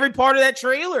loving Yeah. every part of that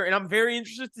trailer. And I'm very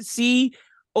interested to see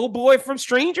oh boy from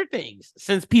Stranger Things,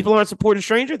 since people aren't supporting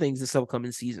Stranger Things this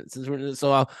upcoming season.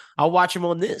 So I'll watch him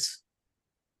on this.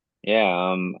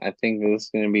 Yeah, I think this is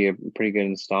going to be a pretty good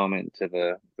installment to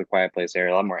the Quiet Place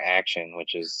area. A lot more action,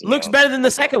 which is Looks better than the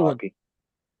like a second lot of one, people.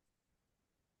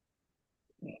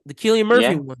 the Cillian Murphy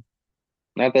Yeah, one.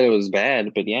 not that it was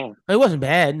bad, but yeah, It wasn't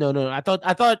bad. No. I thought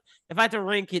if I had to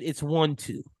rank it, it's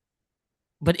 1-2.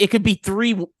 But it could be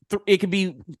it could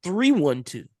be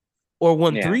 3-1-2 or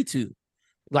one yeah, three two.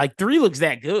 Like 3 looks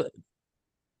that good.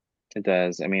 it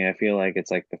does. I mean, I feel like it's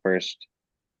like the first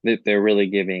that they're really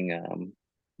giving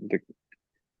the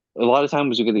a lot of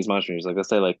times you get these monster movies, like let's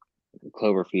say like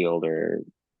Cloverfield or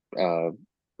uh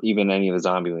even any of the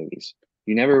zombie movies.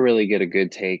 You never really get a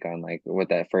good take on like what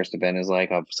that first event is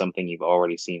like of something you've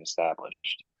already seen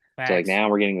established. So like Facts. now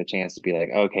we're getting the chance to be like,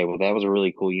 okay, well that was a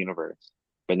really cool universe.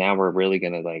 But now we're really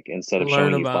gonna like instead of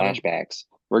Learn showing you about them. flashbacks,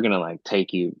 we're gonna like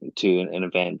take you to an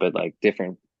event, but like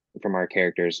different from our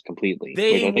characters completely, which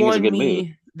They I think is a won good move.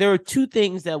 me. There are two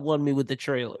things that won me with the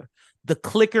trailer. The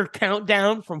clicker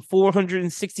countdown from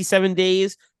 467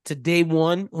 days to day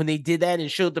one when they did that and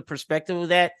showed the perspective of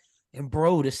that. And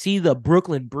bro, to see the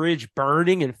Brooklyn Bridge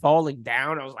burning and falling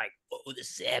down, I was like, oh,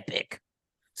 this is epic.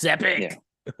 It's Yeah.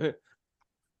 epic.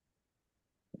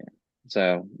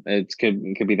 So it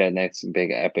could be that next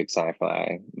big epic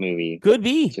sci-fi movie Could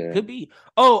be. to Could be.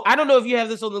 Oh, I don't know if you have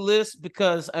this on the list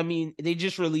because I mean they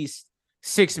just released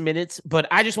 6 minutes, but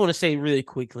I just want to say really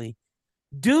quickly,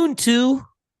 Dune 2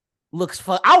 looks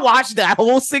fun. I watched that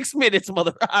whole 6 minutes,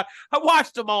 mother. I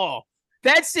watched them all.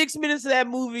 That 6 minutes of that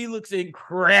movie looks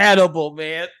incredible,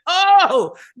 man.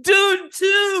 Oh, Dune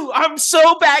 2. I'm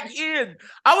so back in.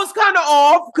 I was kind of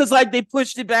off because like they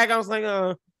pushed it back. I was like,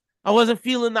 I wasn't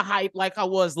feeling the hype like I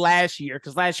was last year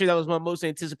because last year that was my most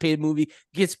anticipated movie.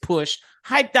 Gets pushed,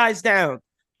 hype dies down.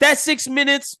 That 6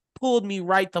 minutes pulled me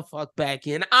right the fuck back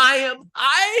in. I am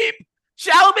hype.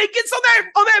 Chalamet gets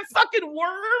on that fucking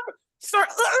worm. Start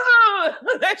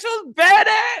that show's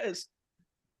badass.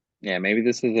 yeah, maybe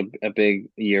this is a big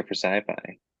year for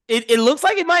sci-fi. It looks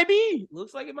like it might be.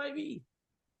 Looks like it might be.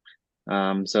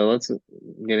 So let's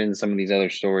get into some of these other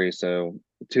stories. So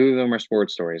two of them are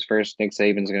sports stories. First, Nick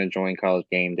Saban's going to join College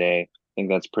Game Day. I think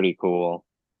that's pretty cool.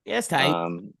 Yeah, it's tight.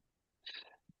 Um,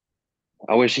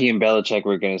 I wish he and Belichick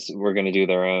were gonna do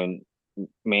their own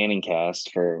Manning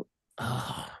cast for,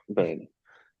 Oh, but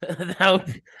I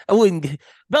wouldn't.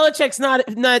 Belichick's not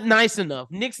nice enough.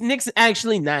 Nick's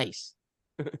actually nice.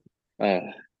 uh,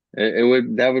 it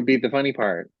would that would be the funny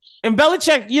part. And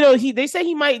Belichick, they say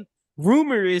he might.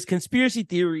 Rumor is conspiracy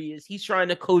theory is he's trying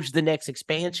to coach the next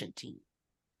expansion team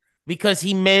because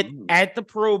he met Mm. at the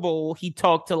Pro Bowl. He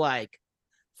talked to like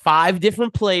 5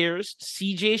 different players.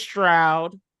 C.J.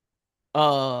 Stroud.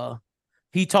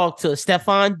 He talked to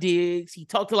Stephon Diggs. He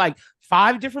talked to like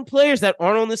 5 different players that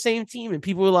aren't on the same team, and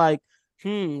people were like,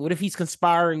 what if he's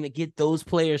conspiring to get those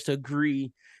players to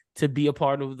agree to be a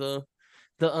part of the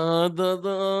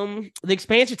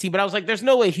expansion team? But I was like, there's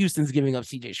no way Houston's giving up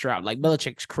CJ Stroud. Like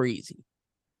Belichick's crazy.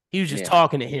 He was just Yeah,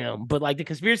 talking to him. But like the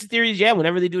conspiracy theories, yeah,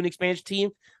 whenever they do an expansion team,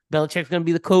 Belichick's gonna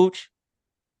be the coach.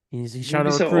 He's he'd trying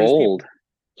be to so recruit his people. old.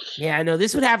 Yeah, I know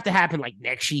this would have to happen like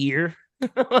next year.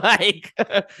 Like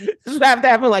this would have to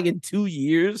happen like in 2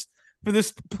 years for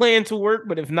this plan to work.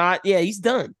 But if not, yeah, he's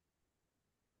done.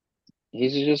 He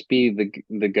should just be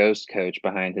the ghost coach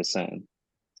behind his son,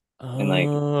 and like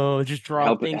Oh, just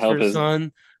drop things for help his his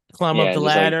son, climb up yeah, the just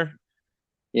like ladder.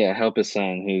 yeah, help his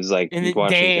son who's like And then,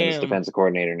 Washington's damn, defensive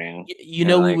coordinator now, you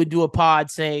and we like would do a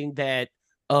pod saying that,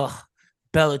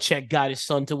 Belichick got his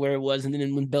son to where it was, and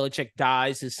then when Belichick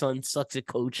dies, his son sucks at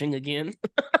coaching again.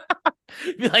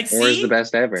 Be like, or is the see,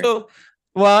 best ever. so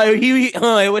well,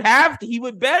 it would have to, he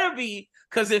would better be,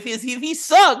 because if he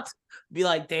sucked, be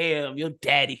like, damn, your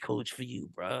daddy coach for you,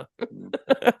 bro.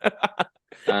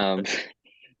 Um,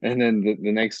 and then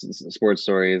the next sports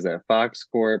story is that Fox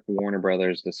Corp, Warner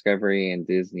Brothers, Discovery, and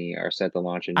Disney are set to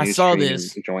launch a I new saw streaming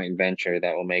this. joint venture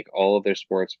that will make all of their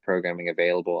sports programming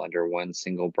available under one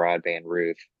single broadband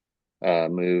roof.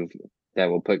 move that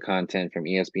will put content from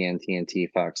ESPN, TNT,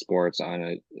 Fox Sports on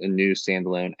a new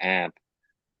standalone app,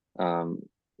 um,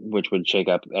 which would shake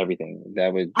up everything.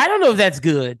 That would, I don't know if that's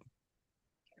good.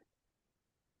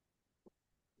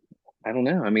 I don't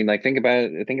know. I mean, like think about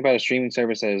a streaming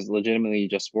service that is legitimately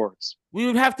just sports. We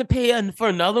would have to pay for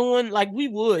another one. Like we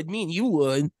would, me and you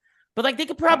would. But like they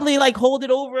could Uh, probably like hold it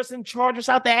over us and charge us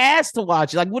out the ass to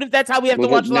watch it. Like, what if that's how we have to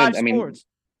well, watch no, live I mean, sports?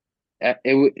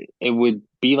 it would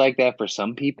be like that for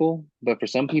some people, but for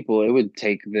some people, it would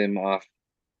take them off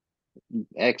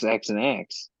X, X, and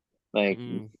X. Like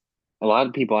Mm, a lot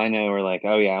of people I know are like,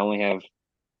 oh yeah, I only have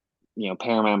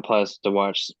Paramount Plus to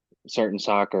watch certain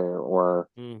soccer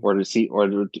mm, or to see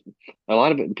a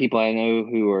lot of people I know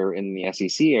who are in the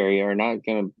SEC area are not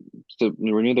going to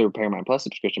renew their Paramount Plus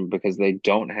subscription because they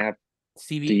don't have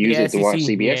to The use it to watch SEC,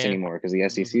 CBS yeah. anymore because the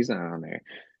SEC Mhm. is not on there.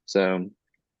 So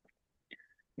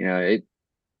it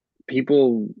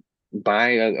people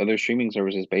buy other streaming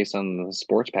services based on the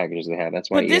sports packages they have. That's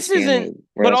why But this isn't.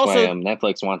 But That's why also,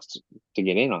 Netflix wants to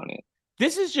get in on it.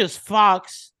 this is just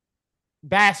Fox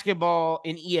basketball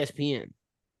and ESPN.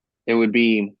 It would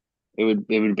be it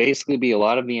would basically be a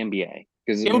lot of the NBA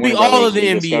because It would be Warner all of Brothers the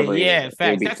is NBA. Discovery. Yeah, It would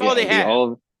facts. be That's all yeah, they have.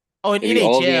 Oh, and it'd be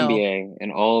all of the NHL NBA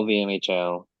and all of the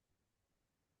NHL.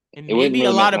 and It wouldn't maybe a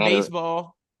really lot of matter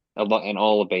baseball. a lot and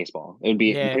all of baseball. It would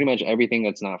be Yeah, pretty much everything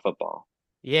that's not football.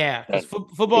 yeah. Because That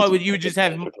football, it's you would just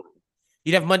have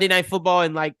you'd have Monday Night Football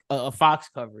and like a Fox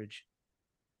coverage,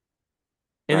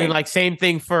 and then right, like same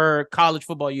thing for college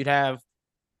football. You'd have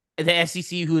the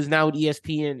SEC, who is now with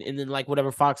ESPN, and then like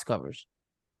whatever Fox covers.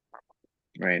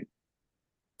 right.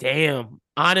 Damn.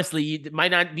 Honestly, you might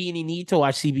not be any need to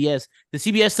watch CBS. Does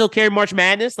CBS still carry March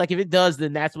Madness? Like, if it does,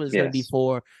 then that's what it's going to be Yes,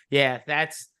 for. Yeah,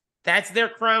 that's their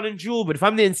crown and jewel. But if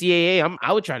I'm the NCAA,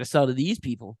 I would try to sell to these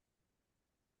people.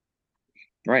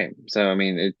 right. So I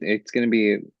mean, it's going to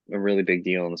be a really big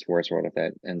deal in the sports world if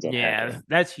that ends up Yeah, happening.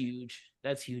 that's huge.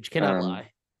 That's huge. Cannot Um,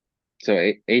 lie. so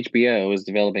HBO is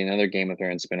developing another Game of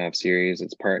Thrones spinoff series.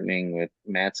 It's partnering with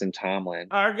Mattson Tomlin,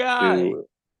 Our guy. who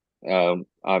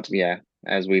yeah,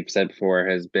 as we've said before,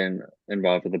 has been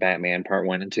involved with the Batman Part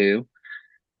One and Two.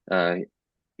 Uh,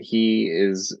 he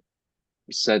is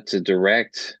set to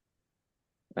direct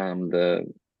the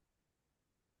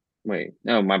wait,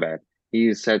 no, my bad.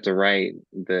 He's set to write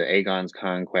the Aegon's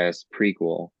Conquest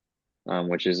prequel,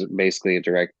 which is basically a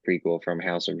direct prequel from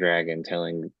House of Dragon,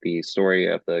 telling the story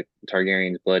of the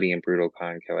Targaryen's bloody and brutal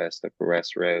conquest of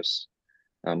Westeros.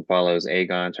 Follows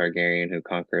Aegon Targaryen, who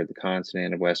conquered the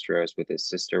continent of Westeros with his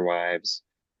sister wives,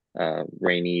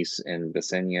 Rhaenys and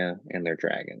Visenya, and their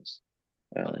dragons.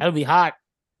 Oh, Um, that'll be hot.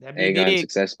 That'd be Aegon big.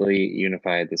 successfully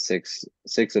unified the six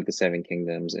of the seven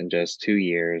kingdoms in just 2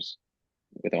 years,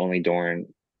 with only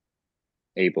Dorne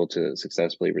able to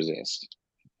successfully resist.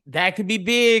 That could be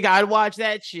big. I'd watch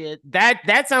that shit.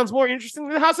 That sounds more interesting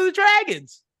than House of the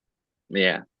Dragons.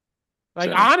 Yeah. Like,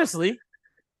 So honestly.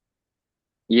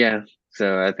 yeah.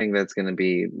 So I think that's going to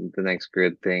be the next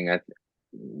good thing.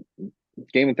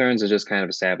 Game of Thrones has just kind of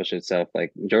established itself.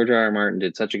 Like George R. R. Martin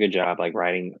did such a good job, like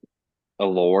writing a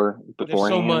lore There's so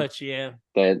beforehand much, yeah.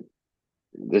 that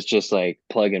it's just like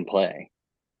plug and play.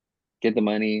 Get the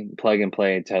money, plug and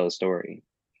play, tell a story.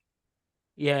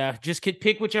 Yeah, just could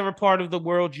pick whichever part of the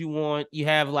world you want. You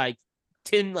have like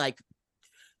 10 like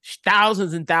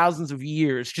thousands and thousands of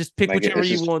years. Just pick Like whichever it's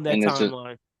you just want that and it's just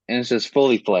timeline. and it's just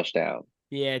fully fleshed out.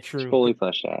 Yeah, It's true. fully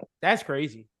fleshed out. That's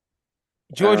crazy.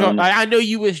 George, Um. I know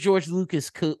you wish George Lucas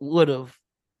could would have.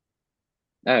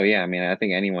 Oh yeah. I mean, I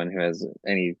think anyone who has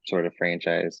any sort of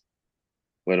franchise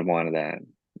would have wanted that.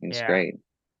 It's Yeah, great.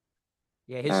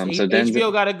 yeah. His So HBO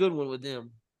Denzel, got a good one with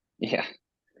them. yeah.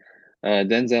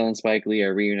 Denzel and Spike Lee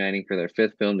are reuniting for their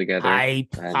fifth film together. Hype,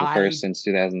 The first hype. since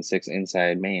 2006,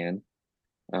 Inside Man.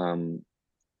 Um,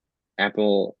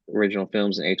 Apple Original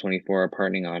Films and A24 are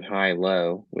partnering on High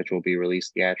Low, which will be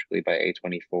released theatrically by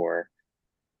A24.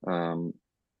 Um,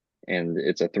 and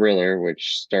it's a thriller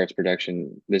which starts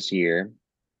production this year.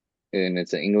 And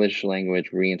it's an English language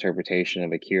reinterpretation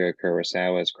of Akira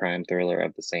Kurosawa's crime thriller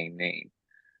of the same name.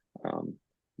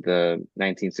 The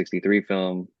 1963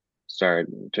 film starred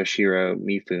Toshiro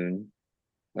Mifune,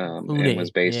 and was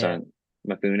Pune, based yeah. on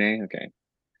Mifune, okay,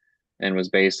 and was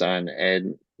based on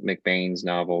Ed McBain's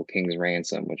novel King's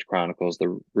Ransom, which chronicles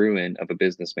the ruin of a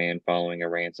businessman following a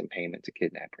ransom payment to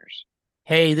kidnappers.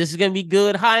 Hey, this is gonna be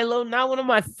good. High Low, not one of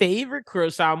my favorite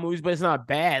Kurosawa movies, but it's not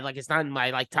bad. Like it's not in my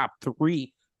like top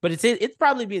three, but it's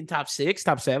probably be in top six,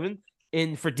 top seven.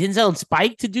 And for Denzel and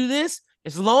Spike to do this,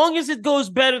 as long as it goes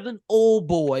better than Old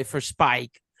Boy for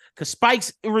Spike, because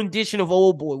Spike's rendition of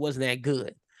Old Boy wasn't that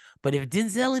good. But if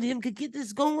Denzel and him could get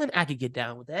this going, I could get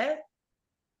down with that.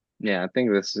 Yeah, I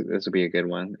think this would be a good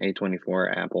one.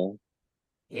 A24 Apple.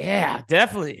 Yeah,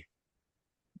 definitely.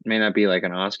 May not be like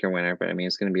an Oscar winner, but I mean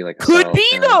it's gonna be like a Could solid be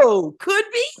film. though. Could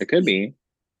It could be. be.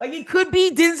 Like it could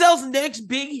be Denzel's next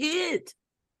big hit.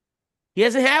 He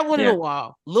hasn't had one in a Yeah.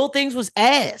 while. Little Things was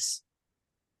ass.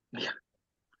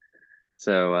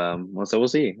 So well so we'll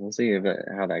see. We'll see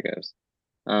how that goes.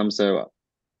 So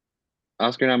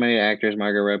Oscar nominated actors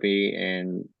Margot Robbie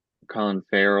and Colin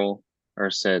Farrell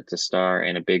are set to star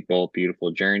in A Big Bold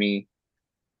Beautiful Journey.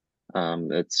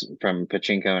 It's from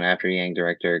Pachinko and After Yang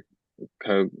director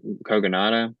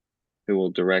Kogonada, who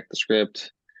will direct the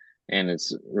script, and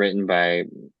it's written by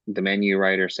the Menu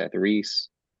writer Seth Reese.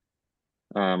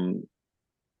 Um,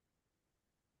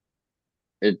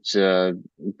 it's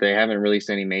they haven't released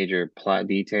any major plot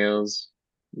details,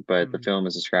 but the film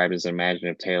is described as an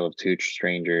imaginative tale of two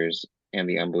strangers and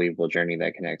the unbelievable journey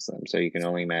that connects them. So you can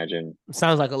only imagine.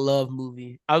 Sounds like a love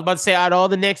movie. I was about to say, out of all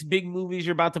the next big movies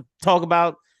you're about to talk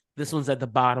about, this one's at the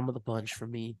bottom of the bunch for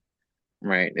me.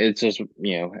 Right. It's just,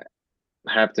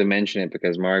 have to mention it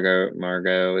because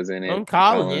Margot is in it, Colin,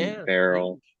 Colin yeah.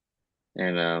 Farrell,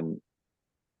 and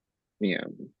you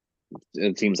know,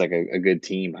 it seems like a good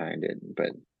team behind it, but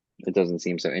it doesn't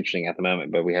seem so interesting at the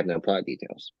moment, but we have no plot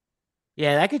details.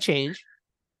 Yeah, that could change.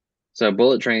 So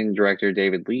Bullet Train director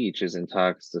David Leitch is in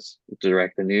talks to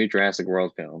direct the new Jurassic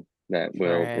World film that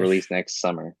will release Trash. next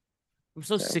summer. I'm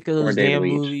so So sick of more those David damn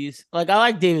Leitch. movies. Like, I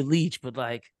like David Leitch, but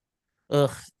like,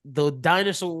 ugh, the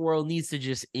dinosaur world needs to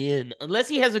just end unless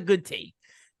he has a good take.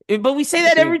 But we say We'll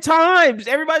that see. every time.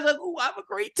 Everybody's like, "Oh, I have a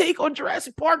great take on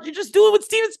Jurassic Park." You just do it what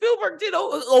Steven Spielberg did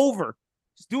over.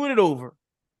 Just doing it over.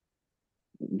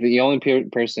 The only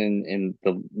person in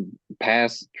the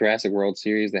past Jurassic World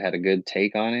series that had a good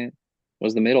take on it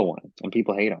was the middle one, and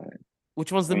people hate on it.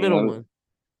 Which one's I the mean, middle one?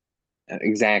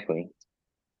 exactly,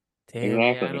 Damn, yeah,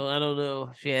 exactly. I don't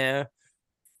know. Yeah,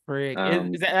 frick. Is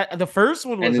Um, that the first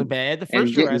one wasn't and bad? The first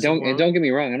and get, Jurassic World. don't get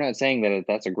me wrong. I'm not saying that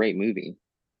that's a great movie.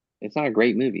 It's not a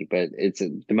great movie, but it's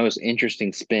the most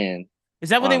interesting spin Is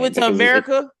that when they on it went to because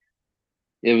America?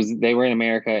 it was they were in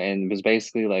America and it was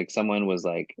basically like someone was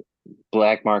like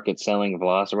black market selling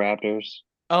velociraptors,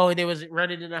 Oh, and they was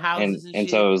running into houses and and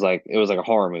so shit. it was like a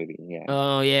horror movie. Yeah,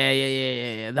 Oh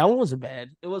yeah. That one wasn't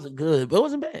bad. It wasn't good, but it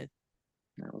wasn't bad.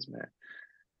 that was bad.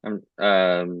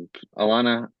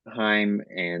 Alana Haim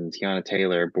and Tiana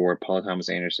Taylor board Paul Thomas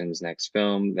Anderson's next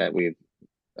film that we've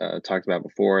talked about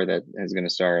before that is going to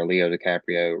star Leo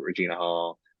DiCaprio, Regina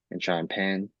Hall, and Sean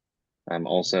Penn.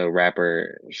 Also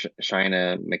rapper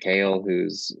Shina McHale,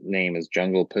 whose name is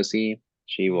Jungle Pussy.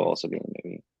 She will also be in the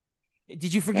movie.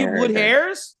 Did you forget Never Wood heard her.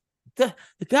 Harris? The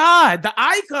God, the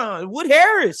icon, Wood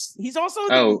Harris. He's also in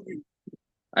the movie.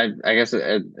 I guess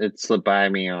it slipped by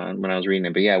me on when I was reading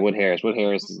it, but yeah, Wood Harris. Wood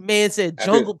Harris is Man said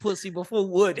after. Jungle Pussy before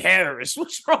Wood Harris.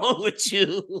 What's wrong with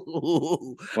you?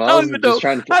 Well, I don't even know. I was just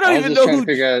trying to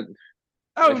figure out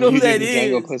I don't if know you who knew that who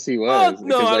Jungle is. Pussy Fuck was no,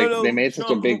 because I don't like know they who made such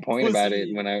a big Jungle point about it Pussy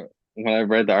is. when I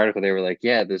read the article. They were like,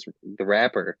 yeah, the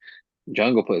rapper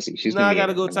Jungle Pussy. She's Now gonna I be in gotta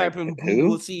it. And go I'm like, type in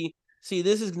Google. who? See,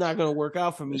 this is not gonna work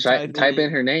out for me. Typing Type in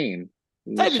in, her name.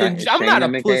 typing in. I'm not Shayna a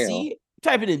McHale. pussy.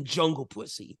 Typing in Jungle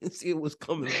Pussy and see what's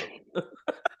coming up.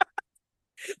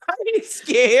 I ain't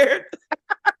scared.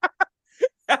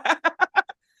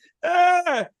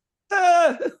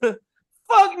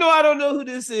 Fuck no, I don't know who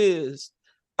this is.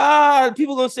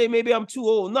 People gonna say maybe I'm too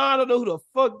old. No, I don't know who the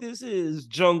fuck this is.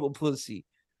 Jungle Pussy.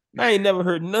 I ain't never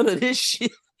heard none of this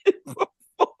shit before.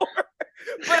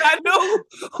 But I know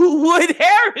who Wood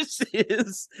Harris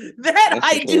is. That That's for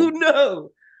I do sure. know.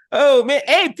 Oh man,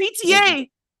 hey,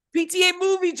 PTA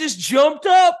movie just jumped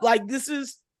up. Like this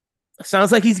is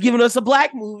sounds like he's giving us a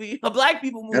black movie, a black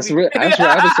people movie. That's what I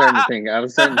was starting to think. I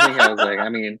was starting to think. I was like, I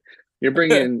mean, you're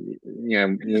bringing, you're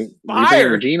bringing Fire.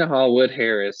 Regina Hall, Wood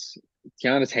Harris,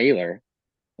 Tiana Taylor.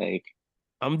 Like,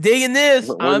 I'm digging this.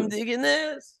 what? I'm digging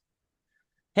this.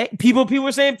 Hey, people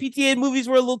were saying PTA movies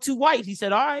were a little too white. He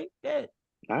said, "All right, bet."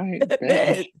 All right,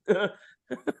 Bet.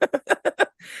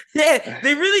 Yeah,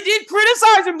 they really did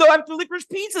criticize him though after Licorice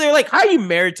Pizza. They're like, "How are you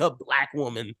married to a black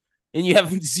woman and you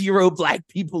have zero black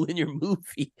people in your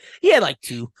movie?" He had like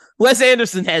two. Wes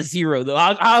Anderson has zero though.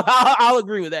 I'll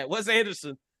agree with that. Wes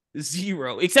Anderson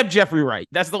zero, except Jeffrey Wright.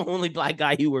 That's the only black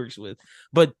guy he works with.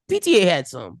 But PTA had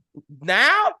some.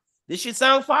 Now this should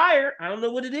sound fire. I don't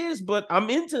know what it is, but I'm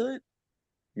into it.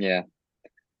 yeah.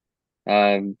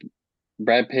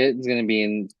 Brad Pitt is going to be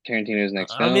in Tarantino's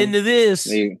next I'm film. into this.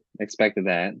 We expected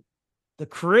that. The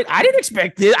crit. I didn't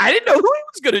expect it. I didn't know who he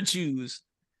was gonna choose.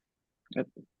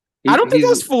 I don't think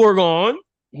that's foregone.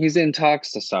 He's in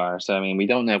talks to star, so I mean, we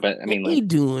don't know, but I mean, like, he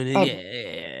doing it. oh,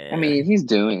 Yeah. I mean, he's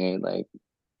doing it. Like,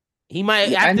 He might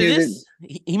I after knew that. this.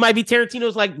 He might be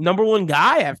Tarantino's like number one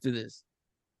guy after this.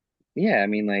 Yeah, I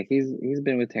mean, like he's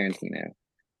been with Tarantino.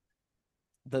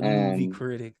 The movie Um,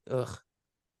 critic. Ugh.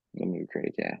 the movie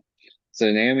critic, yeah.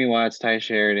 So Naomi Watts, Ty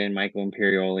Sheridan, Michael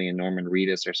Imperioli, and Norman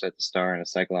Reedus are set to star in a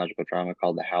psychological drama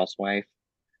called The Housewife.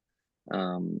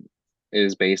 Um, it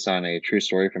is based on a true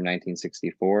story from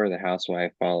 1964. The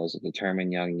housewife follows a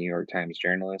determined young New York Times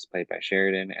journalist, played by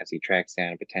Sheridan, as he tracks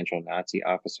down a potential Nazi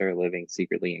officer living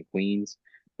secretly in Queens.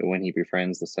 But when he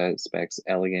befriends the suspect's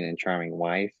elegant and charming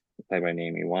wife, played by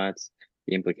Naomi Watts,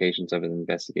 the implications of his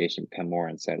investigation become more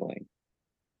unsettling.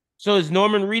 So is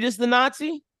Norman Reedus the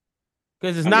Nazi?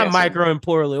 Because it's I'm not guessing. Micro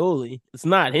Imperioli. It's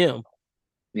not him.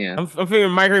 Yeah, I'm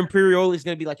figuring Micro Imperioli is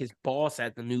going to be like his boss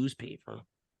at the newspaper.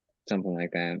 something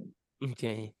like that.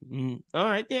 Okay. All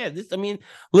right. Yeah. This. I mean,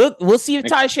 look. We'll see if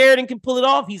Like, Ty Sheridan can pull it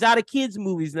off. He's out of kids'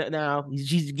 movies now.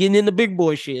 He's getting into big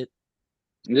boy shit.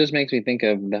 it just makes me think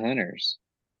of The Hunters,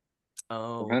 or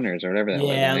Oh, Hunters, or whatever that was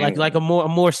the yeah. name of Like it. a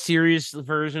more serious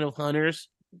version of Hunters.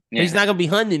 But he's Yeah, not gonna be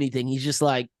hunting anything. He's just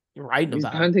like writing he's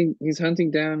about it. hunting. He's hunting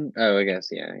down. Oh, I guess.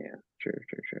 Yeah, yeah. True,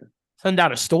 true, true. Hunting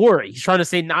down a story. He's trying to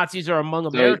say Nazis are among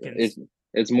So Americans.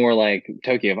 it's more like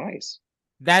Tokyo Vice.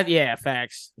 That yeah.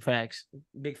 Facts.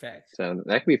 Big facts. So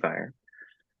that could be fire.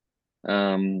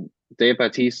 Dave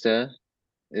Bautista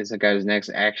is got his next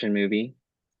action movie.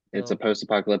 It's a So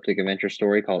post-apocalyptic adventure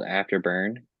story called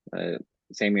Afterburn. Uh,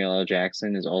 Samuel L.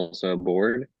 Jackson is also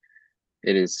aboard.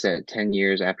 It is set 10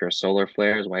 years after a solar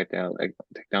flare has wiped out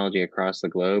technology across the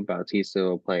globe. Bautista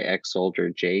will play ex-soldier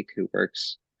Jake, who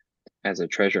works as a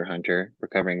treasure hunter,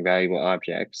 recovering valuable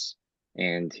objects,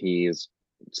 and he's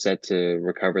set to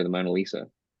recover the Mona Lisa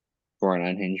for an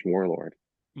unhinged warlord,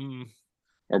 mm,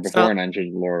 or before so an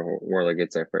unhinged warlord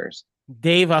gets there first.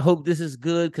 Dave, I hope this is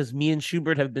good because me and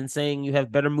Schubert have been saying you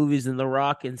have better movies than The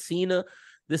Rock and Cena.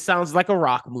 This sounds like a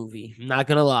Rock movie. I'm not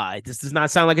gonna lie. This does not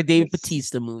sound like a Dave This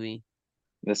Bautista movie.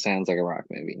 this sounds like a rock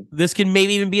movie. This can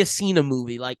maybe even be a Cena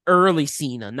movie, like early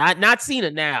Cena, not Cena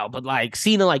now, but like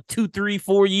Cena like 2, 3,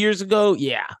 4 years ago.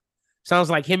 Yeah, sounds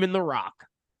like him and The Rock.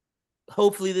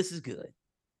 Hopefully, this is good.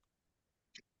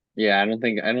 Yeah, I don't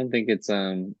think it's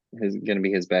his gonna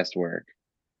be his best work.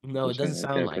 No, I'm it just doesn't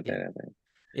sound gonna like put it. that out there.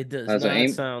 It does So not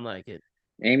sound like it.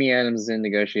 Amy Adams is in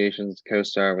negotiations to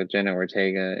co-star with Jenna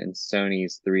Ortega in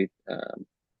Sony's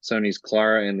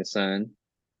Clara and the Sun,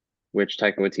 which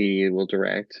Taika Waititi will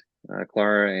direct.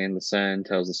 Clara and the Sun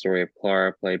tells the story of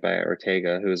Clara, played by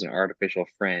Ortega, who is an artificial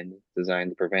friend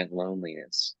designed to prevent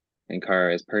loneliness. And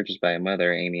Clara is purchased by a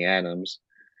mother, Amy Adams,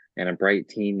 and a bright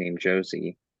teen named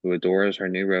Josie, who adores her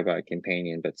new robot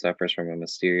companion but suffers from a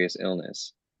mysterious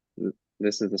illness.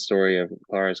 This is the story of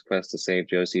Clara's quest to save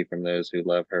Josie from those who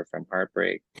love her from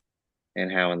heartbreak,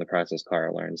 and how in the process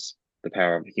Clara learns the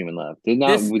power of human love. This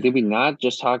Did we not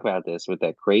just talk about this with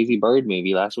that crazy bird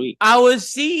movie last week?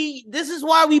 this is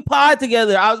why we pod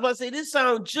together. I was about to say this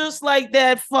sounds just like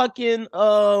that fucking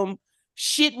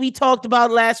shit we talked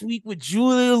about last week with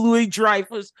Julia Louis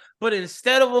Dreyfus, but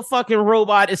instead of a fucking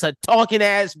robot, it's a talking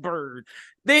ass bird.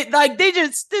 Those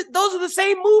are the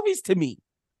same movies to me.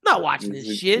 I'm not watching this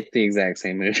shit. It's the exact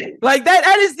same movie. Like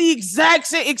that is the exact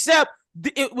same, except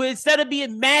instead of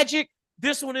being magic,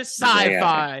 this one is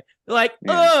sci-fi. Like,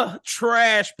 Yeah.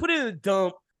 trash. Put it in the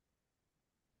dump.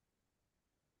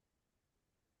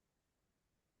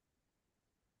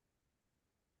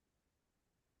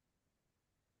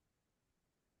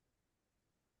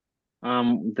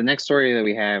 The next story that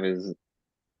we have is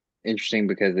interesting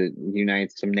because it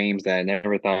unites some names that I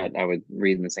never thought I would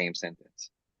read in the same sentence.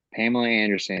 Pamela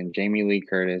Anderson, Jamie Lee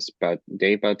Curtis,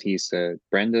 Dave Bautista,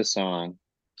 Brenda Song,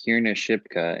 Kierna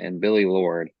Shipka, and Billy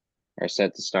Lord are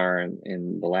set to star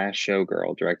in The Last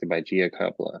Showgirl, directed by Gia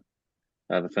Coppola.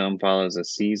 The film follows a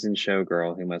seasoned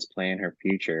showgirl who must plan her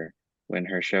future when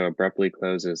her show abruptly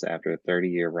closes after a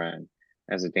 30-year run.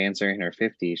 As a dancer in her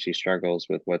 50s, she struggles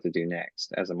with what to do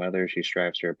next. As a mother, she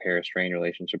strives to repair a strained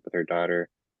relationship with her daughter,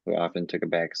 who often took a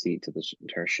back seat to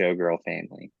her showgirl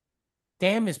family.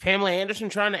 Damn, is Pamela Anderson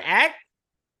trying to act?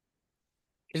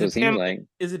 So it seems like.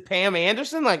 Is it Pam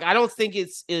Anderson? Like, I don't think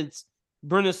it's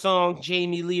Brenda Song,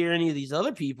 Jamie Lee, or any of these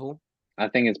other people. I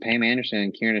think it's Pam Anderson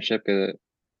and Kierna Shipka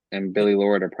and Billy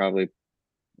Lord are probably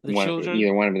Children.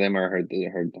 either one of them or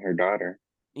her daughter.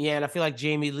 Yeah, and I feel like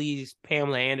Jamie Lee's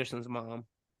Pamela Anderson's mom.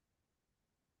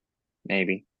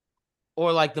 Maybe.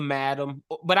 Or like the madam.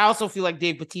 But I also feel like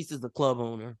Dave Bautista's the club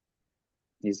owner.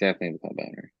 He's definitely the club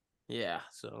owner. Yeah,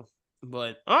 so.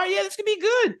 But, all right, yeah, this could be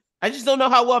good. I just don't know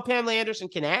how well Pamela Anderson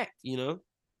can act,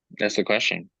 That's the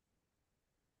question.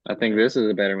 I think this is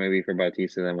a better movie for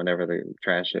Bautista than whatever the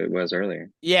trash it was earlier.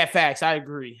 Yeah, facts. I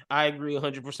agree. I agree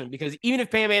 100% because even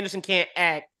if Pam Anderson can't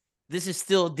act, this is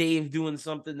still Dave doing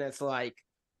something that's like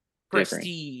Different.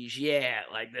 prestige. Yeah,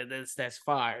 like that's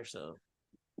fire. So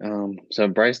So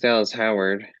Bryce Dallas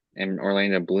Howard and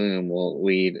Orlando Bloom will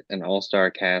lead an all-star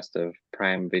cast of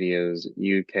Prime Video's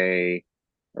UK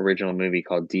original movie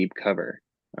called Deep Cover.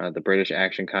 The British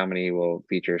action comedy will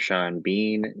feature Sean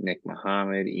Bean, Nick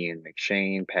Mohammed, Ian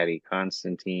McShane, Paddy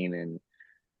Constantine, and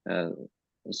uh,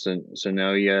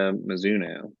 Sonoya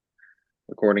Mizuno.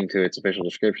 According to its official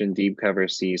description, Deep Cover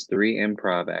sees three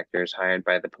improv actors hired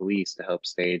by the police to help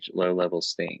stage low-level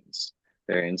stings.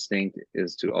 Their instinct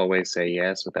is to always say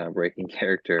yes without breaking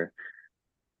character.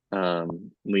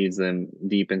 Leads them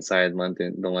deep inside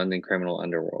London, the London criminal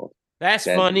underworld. that's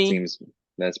That funny. seems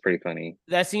that's pretty funny.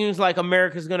 That seems like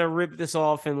America's gonna rip this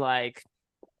off in like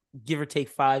give or take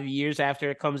 5 years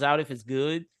after it comes out if it's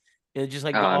good. And just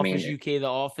like Oh, The I Office mean, UK, The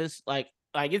Office, like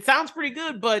it sounds pretty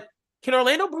good, but can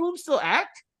Orlando Bloom still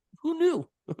act? Who knew?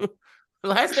 The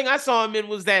last thing I saw him in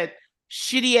was that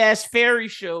shitty ass fairy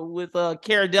show with Cara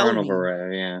Carnival,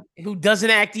 Delevingne, yeah, who doesn't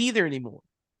act either anymore.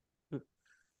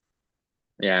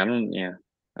 yeah. I don't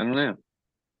know.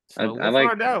 So we'll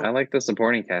find I out. like the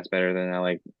supporting cast better than I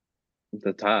like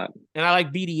the top. And I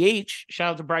like BDH.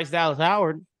 Shout out to Bryce Dallas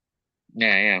Howard.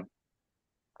 Yeah, yeah.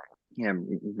 Yeah,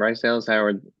 Bryce Dallas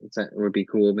Howard would be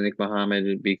cool. Nick Mohammed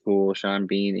would be cool. Sean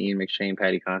Bean, Ian McShane,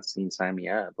 Patty Constantine, sign me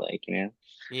up. Like,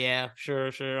 Yeah,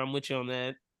 sure, sure. I'm with you on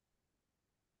that.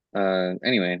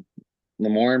 Anyway,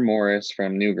 Lamorne Morris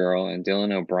from New Girl and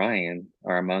Dylan O'Brien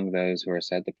are among those who are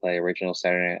said to play original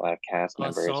Saturday Night Live cast I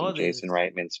members saw in Jason this.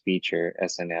 Reitman's feature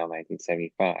SNL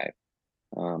 1975.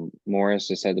 Morris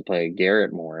is said to play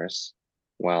Garrett Morris,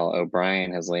 while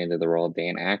O'Brien has landed the role of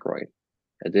Dan Aykroyd.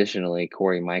 Additionally,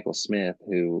 Corey Michael Smith,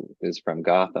 who is from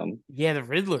Gotham, Yeah, the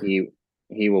Riddler. he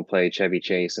he will play Chevy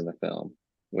Chase in the film,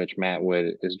 which Matt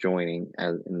Wood is joining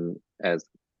as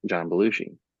John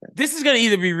Belushi. This is gonna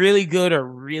either be really good or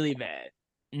really bad.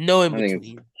 No in I think it's,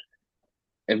 between.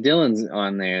 if Dylan's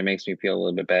on there, it makes me feel a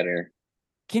little bit better.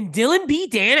 Can Dylan be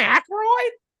Dan Aykroyd?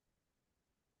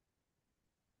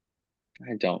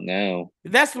 I don't know.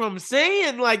 That's what I'm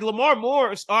saying. Like Lamar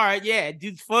Morris, all right, yeah,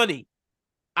 dude's funny.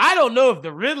 I don't know if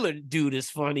the Riddler dude is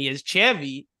funny as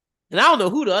Chevy, and I don't know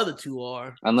who the other two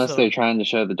are. Unless they're So, trying to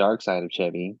show the dark side of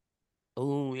Chevy.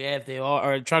 oh yeah, if they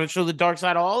are trying to show the dark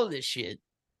side of all of this shit,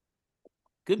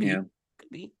 could Yeah. be, could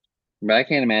be. But I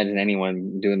can't imagine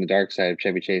anyone doing the dark side of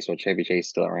Chevy Chase while Chevy Chase is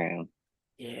still around.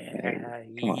 Like, Yeah,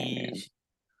 come on, man.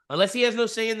 unless he has no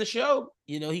say in the show,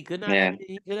 he could not have. Yeah.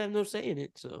 He could have no say in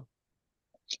it. So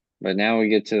But now we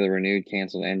get to the renewed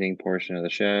canceled ending portion of the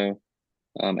show.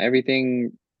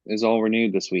 Everything is all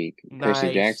renewed this week. Percy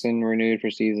nice. Jackson renewed for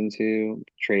season 2.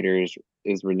 Traders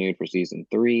is renewed for season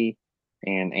 3.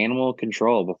 And Animal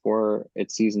Control, before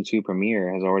its season 2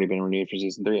 premiere, has already been renewed for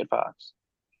season 3 at Fox.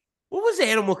 What was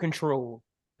Animal Control?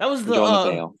 That was the Joel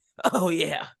McHale. oh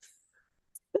yeah.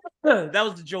 That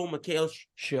was the Joel McHale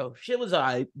show. Shit was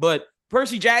alright, but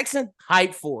Percy Jackson,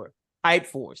 hype for, hype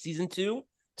for season 2.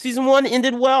 Season 1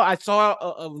 ended well. I saw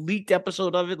a leaked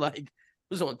episode of it, like it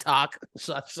was on talk,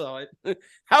 so I saw it. That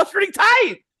was pretty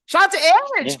tight. Shout out to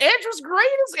Edge. Yeah. Edge was great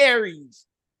as Ares.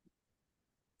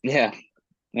 Yeah.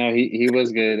 No, he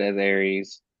was good as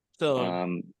Ares.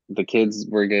 So The kids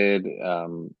were good.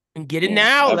 and get it Yeah,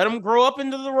 now. Let them grow up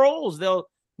into the roles. They'll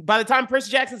by the time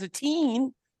Percy Jackson's a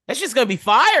teen, that's just gonna be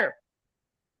fire.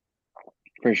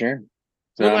 for sure.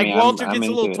 So When I like mean, Walter I'm gets a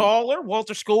little into it. taller,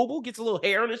 Walter Scoble gets a little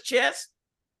hair on his chest.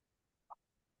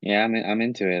 Yeah, I'm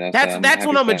into it. So That's I'm that's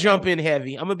when happy I'm for gonna that, jump man. in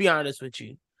heavy. I'm gonna be honest with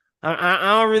you.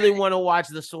 I don't really want to watch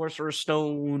the Sorcerer's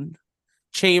Stone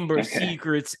Chamber of Okay.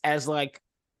 Secrets as like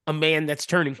a man that's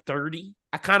turning 30.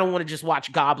 I kind of want to just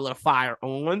watch Goblet of Fire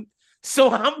on.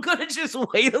 So I'm gonna just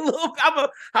wait a little.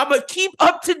 I'm gonna keep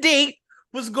up to date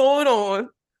what's going on.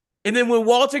 And then when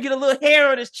Walter get a little hair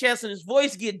on his chest and his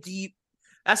voice get deep,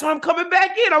 that's when I'm coming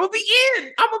back in. I'm gonna be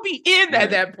in. I'm gonna be in All at right.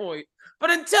 that point. But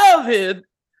until then,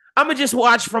 I'm gonna just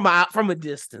watch from a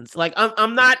distance. Like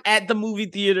I'm not at the movie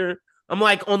theater. I'm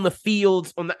like on the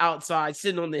fields on the outside,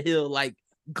 sitting on the hill, like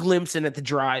glimpsing at the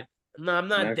drive. No, I'm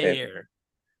not Okay. there.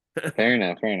 Fair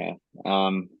enough. Fair enough.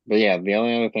 But yeah, the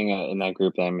only other thing in that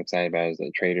group that I'm excited about is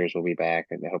that Traders will be back,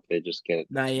 and I hope they just get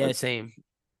Nah, yeah, or same.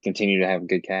 continue to have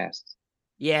good casts.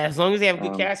 Yeah, as long as they have a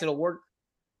good Um, cast, it'll work.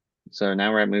 so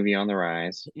now we're at Movie on the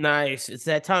Rise. Nice. It's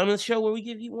that time of the show where we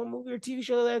give you one movie or TV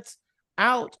show that's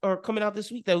out or coming out this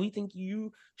week that we think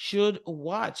you should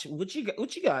watch. What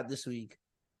you got this week?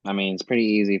 I mean, it's pretty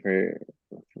easy for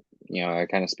I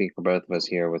kind of speak for both of us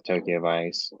here with Tokyo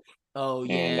Vice. Oh and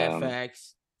yeah,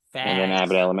 facts. and then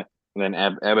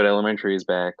Facts. Abbott Elementary is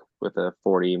back with a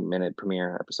 40-minute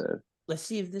premiere episode. Let's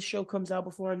see if this show comes out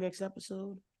before our next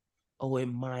episode. Oh, it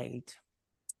might.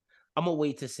 I'm gonna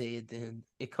wait to say it then.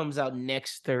 It comes out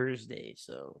next Thursday,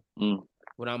 so Mm,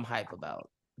 what I'm hype about.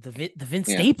 The Vince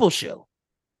yeah. Staples show.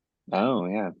 Oh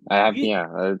yeah. I have. You,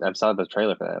 Yeah. I saw the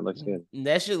trailer for that. It looks good.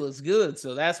 that shit looks good,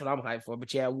 so that's what I'm hyped for.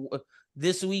 But yeah,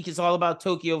 this week is all about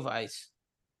Tokyo Vice.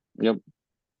 Yep.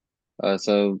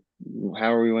 So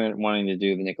how are we wanting to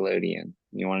do the Nickelodeon?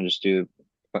 You want to just do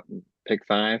pick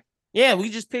five? Yeah, we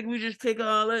just pick let's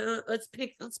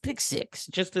pick six.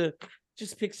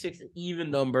 Just pick six, an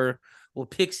even number. We'll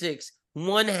pick six.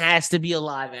 One has to be a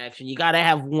live action. You gotta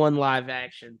have one live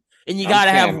action. And you I'm gotta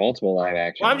just gonna have have multiple live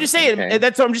action. well, I'm just saying Okay.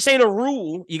 that's what I'm just saying a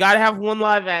rule. You gotta have one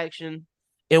live action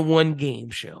and one game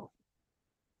show.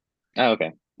 Oh,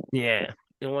 okay. Yeah.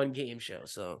 And one game show.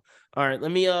 So all right,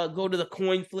 let me go to the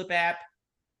coin flip app.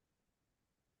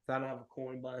 I don't have a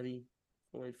coin by me.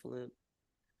 Coin flip.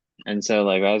 And so,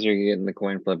 like, as you're getting the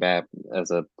coin flip app, as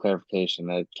a clarification,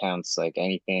 that counts like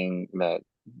anything that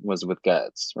was with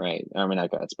guts, right? I mean,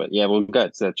 not guts, but yeah, well,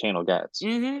 guts, the channel guts.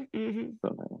 Mm-hmm.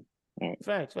 So, all right.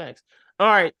 Facts. All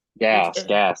right. Gas.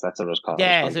 That's what it was called. It was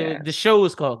Yeah, called so the gas. show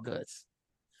is called Guts.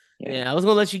 Yeah. Yeah, I was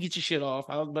gonna let you get your shit off.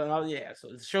 Yeah, so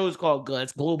the show is called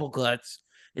Guts, Global Guts,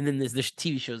 and then there's this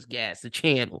TV show's Gas, the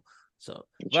channel. So, all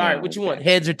right, Channel what is you want? gas.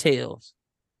 Heads or tails?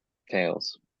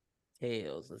 Tails.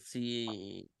 Tails. Let's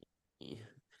see.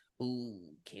 Ooh,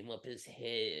 came up as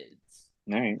heads.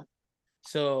 All right.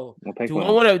 So, We'll pick do one.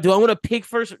 I want to? Do I want to pick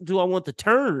first? Or do I want the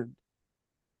turn?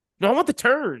 No, I want the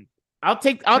turn. I'll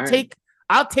take. All right.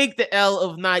 I'll take the L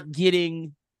of not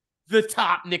getting the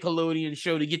top Nickelodeon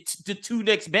show to get the two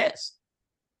next best.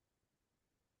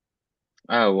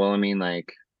 Oh, well, I mean,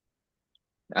 like,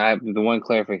 the one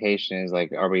clarification is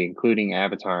like, are we including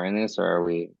Avatar in this, or are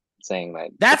we saying that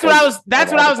That's what because I was. of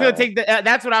That's what I was gonna Avatar? take the.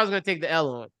 That's what I was gonna take the L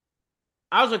on.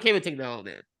 I was okay with taking the L on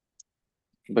that.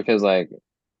 Because, like,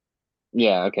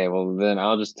 yeah, okay, well, then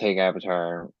I'll just take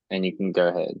Avatar, and you can go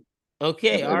ahead.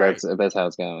 Okay, all right. If that's how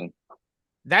it's going.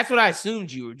 That's what I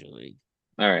assumed you were doing.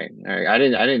 All right. I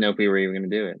didn't know if we were even gonna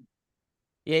do it.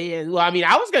 Yeah. Well, I mean,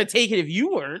 I was gonna take it if you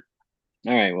weren't.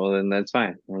 All right. Well, then that's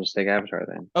fine. We'll just take Avatar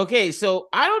then. Okay, so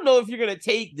I don't know if you're gonna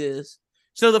take this.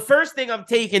 So the first thing I'm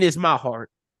taking is my heart.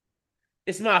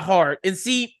 It's my heart. And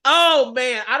see, oh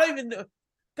man, I don't even know.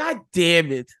 God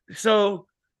damn it. So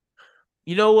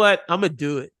you know what? I'm gonna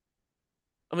do it.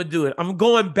 I'm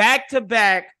going back to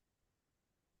back.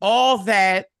 All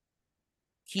that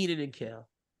Keenan and Kel.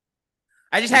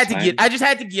 I just That's had to get. fine. I just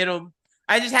had to get them.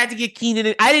 I just had to get Keenan.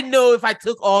 And I didn't know if I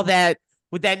took all that.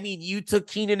 Would that mean you took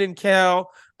Keenan and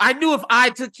Kel? I knew if I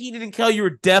took Keenan and Kel, you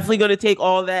were definitely going to take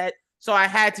all that. So I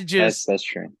had to just. That's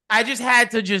true. I just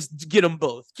had to just get them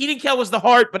both. Keenan and Kel was the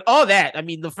heart, but all that. I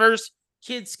mean, the first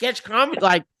kid sketch comedy,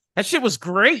 like that shit was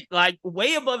great. Like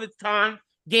way above its time.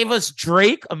 Gave us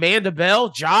Drake, Amanda Bell,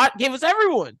 Jot. Gave us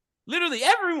everyone. Literally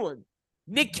everyone.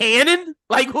 Nick Cannon.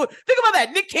 Like think about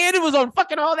that. Nick Cannon was on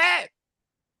fucking all that.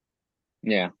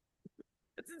 Yeah.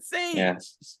 It's insane. Yeah.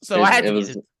 So I had to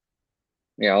get it.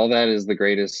 Yeah, all that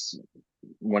is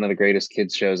one of the greatest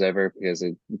kids shows ever because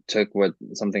it took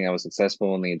something that was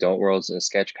successful in the adult world, a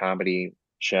sketch comedy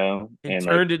show, And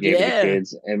like turned it, gave it to yeah.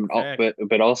 kids, and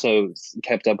but also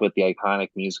kept up with the iconic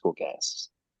musical guests.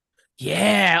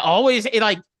 Yeah, always it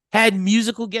like had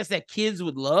musical guests that kids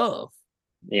would love.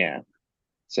 Yeah,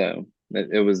 so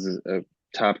it was a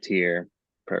top tier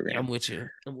program. I'm with you.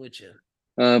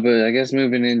 But I guess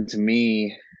moving into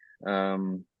me,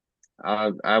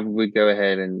 I would go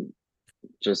ahead and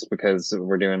just because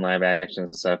we're doing live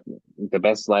action stuff, the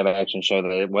best live action show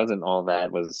that it wasn't all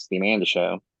that was the Amanda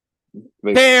Show.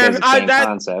 Fair. Because of same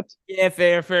concept. Yeah,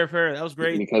 fair. That was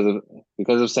great.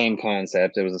 Because of same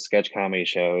concept. It was a sketch comedy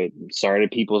show. It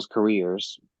started people's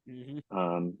careers.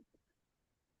 Mm-hmm.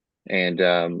 And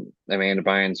Amanda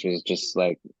Bynes was just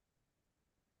like,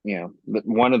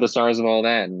 one of the stars of all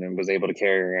that, and was able to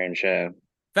carry her own show.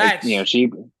 Facts.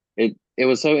 It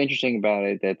was so interesting about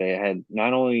it that they had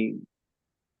not only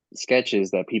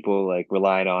sketches that people like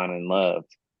relied on and loved,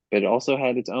 but it also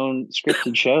had its own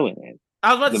scripted show in it.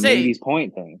 I was about to say Mady's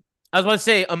Point thing. I was about to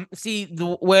say, see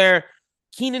where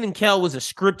Keenan and Kel was a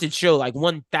scripted show, like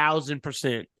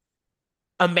 1000%.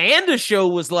 Amanda's show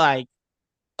was like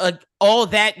all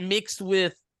that mixed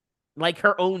with like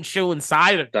her own show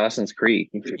inside of Dawson's Creek.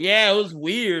 Yeah, it was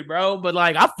weird, bro. But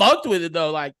like I fucked with it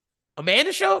though. Like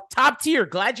Amanda show, top tier.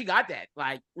 Glad you got that.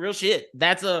 Like real shit.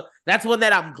 That's one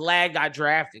that I'm glad got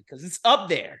drafted because it's up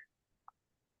there.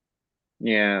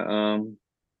 Yeah.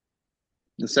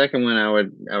 The second one I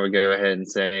would go ahead and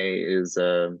say is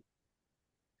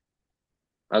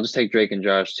I'll just take Drake and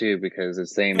Josh too because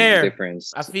it's same Fair.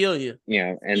 difference, I feel you.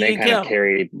 and Ian Kell.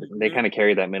 they Mhm. kind of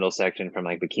carried that middle section from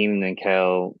like the Keenan and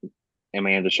Kel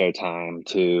Amanda Showtime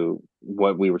to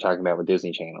what we were talking about with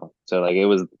Disney Channel. So like it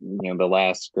was the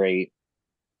last great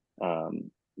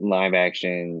live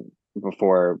action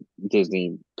before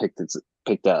Disney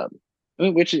picked up. I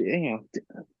mean, which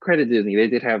credit Disney, they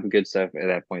did have good stuff at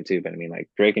that point too. But I mean, like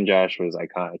Drake and Josh was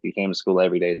iconic. You came to school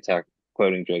every day to talk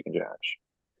quoting Drake and Josh.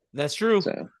 That's true.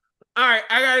 So All right,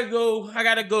 I gotta go. I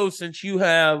gotta go since you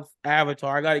have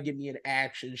Avatar. I gotta give me an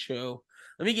action show.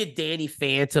 Let me get Danny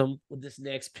Phantom with this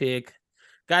next pick.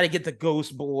 Gotta get the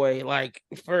Ghost Boy. Like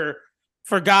for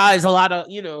guys, a lot of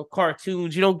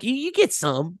cartoons. You get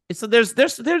some. So there's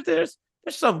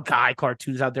some guy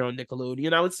cartoons out there on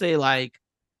Nickelodeon. I would say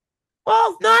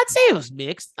well, no, I'd say it was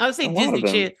mixed. I would say a lot of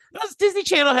them Disney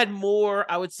Channel had more,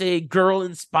 I would say, girl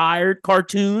inspired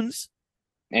cartoons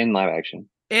and live action.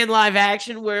 and live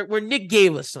action where Nick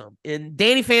gave us some. And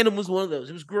Danny Phantom was one of those.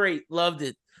 It was great. Loved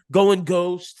it. Going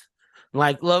Ghost.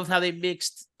 Like, loved how they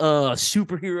mixed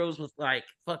superheroes with like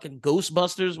fucking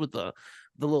Ghostbusters with the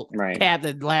little Right. cat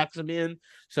that locks them in.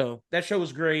 So that show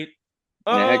was great.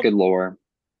 And it had good lore.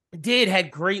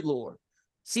 Had great lore.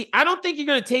 See, I don't think you're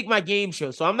gonna take my game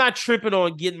show, so I'm not tripping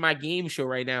on getting my game show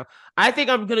right now. I think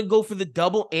I'm gonna go for the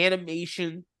double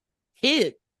animation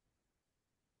hit.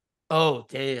 Oh,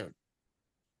 damn.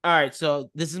 All right,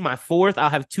 so this is my fourth. I'll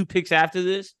have two picks after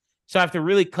this. So I have to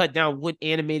really cut down what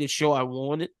animated show I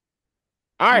wanted.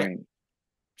 All right. Right.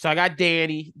 So I got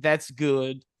Danny. That's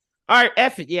good. All right,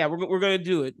 F it. Yeah, we're gonna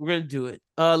do it. We're gonna do it.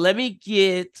 Let me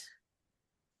get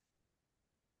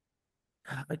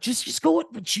just go with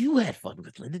what you had fun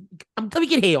with, Lyndon. Let me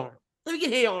get Hey Arnold. Let me get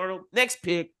Hey Arnold. Next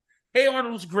pick. Hey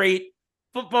Arnold was great.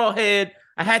 Football head.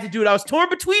 I had to do it. I was torn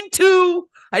between two.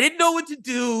 I didn't know what to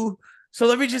do. So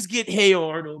let me just get Hey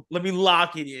Arnold. Let me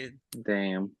lock it in.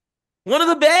 Damn. One of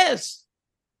the best.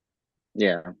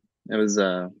 Yeah. It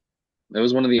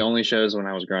was one of the only shows when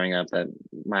I was growing up that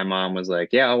my mom was like,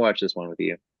 "Yeah, I'll watch this one with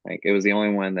you." Like it was the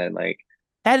only one that like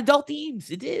Had adult themes.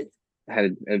 It did.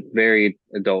 had a very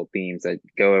adult themes that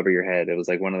go over your head. It was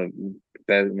like one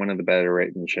of the better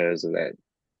written shows of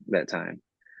that time.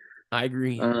 I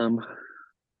agree. Um,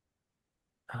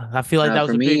 I feel like that was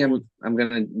for a big me, one. I'm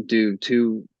gonna do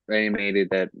two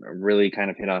animated that really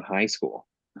kind of hit on high school.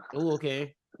 Oh,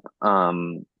 okay.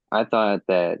 I thought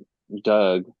that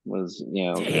Doug was,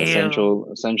 Damn.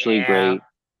 essentially Yeah. great.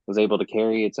 Was able to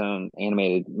carry its own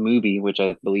animated movie, which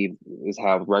I believe is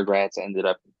how Rugrats ended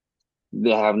up.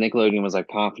 How Nickelodeon was like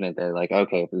confident that like,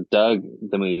 okay, if Doug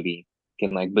the movie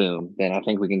can like boom, then I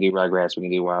think we can do Rugrats, we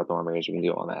can do Wild Thornberrys, we can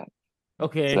do all that.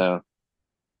 Okay. So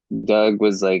Doug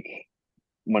was like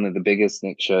one of the biggest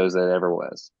Nick shows that ever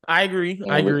was, I agree.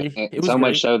 and I agree. and It was so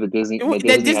much great. so that That Disney had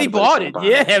Disney to put a bought it. stamp on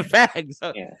it. Yeah, facts.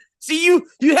 Yeah. See,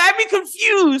 you had me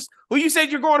confused when you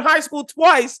said you're going high school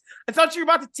twice. I thought you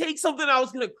were about to take something. I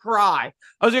was gonna cry.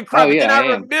 I was gonna cry, Oh but yeah, then I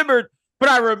am.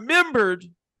 I remembered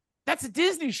that's a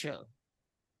Disney show.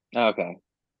 Oh, okay.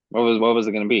 What was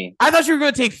it going to be? I thought you were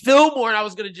gonna take Fillmore, and I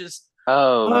was gonna just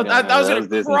Oh no, I was that gonna was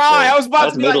Disney cry. I still. was about to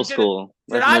That's be middle like, school.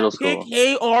 did That's I middle pick school.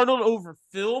 Hey Arnold over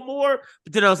Fillmore?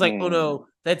 But then I was like, oh Mm. no,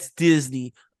 that's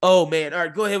Disney. Oh man. All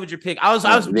right, go ahead with your pick. I Yeah,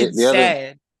 was getting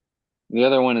sad. the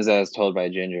other one is As Told by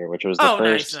Ginger, Oh,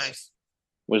 nice, nice.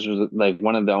 which was like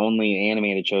one of the only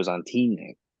animated shows on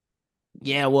TNIC.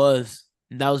 Yeah, it was.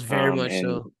 That was very much And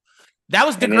so. That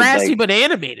was it Degrassi, but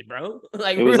animated, bro.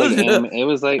 Like it was like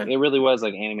really. it really was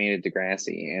like animated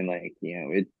Degrassi, and like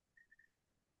it.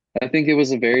 I think it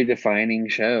was a very defining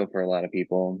show for a lot of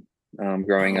people,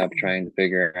 growing up Oh. trying to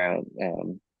figure out,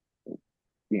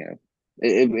 you know,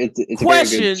 it's a very good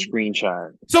Question.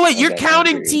 screenshot So wait, of you're that time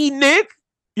counting period. Teen Nick?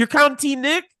 You're counting Teen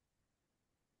Nick?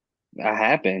 That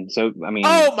happened. So I mean,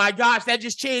 Oh my gosh, that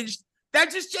just changed.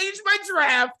 That just changed my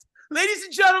draft. Ladies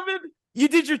and gentlemen, you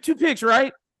did your two picks,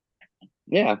 right?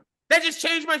 yeah. That just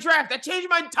changed my draft. That changed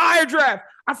my entire draft.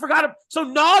 I forgot it. So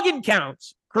Noggin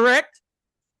counts, correct?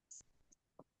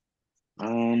 I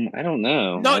don't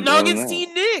know. No, I don't Noggin's know.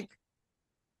 Teen Nick.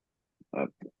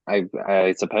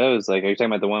 I suppose like are you talking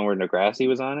about the one where Degrassi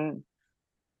was on it?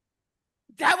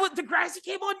 That was Degrassi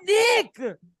came on Nick.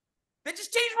 That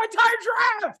just changed my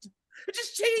entire draft. It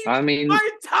just I changed mean, my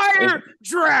if entire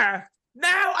draft.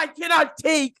 Now I cannot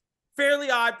take Fairly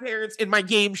Odd Parents in my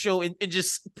game show and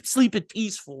just sleep it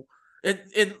peaceful. And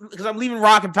because I'm leaving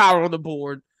Rock and Power on the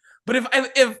board. But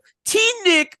if Teen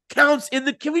Nick counts in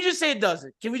the, can we just say it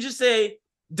doesn't? Can we just say well,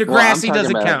 I'm Degrassi talking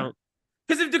doesn't about count?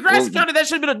 Because if Well, Degrassi counted, that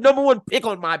should have been a number one pick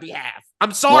on my behalf. I'm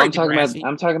well, sorry, Degrassi.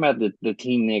 I'm talking about the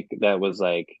Teen Nick that was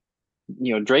like,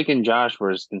 Drake and Josh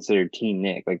was considered Teen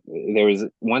Nick. Like there was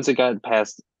once it got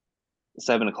past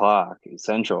 7 o'clock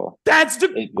Central, That's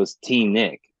the. it was Teen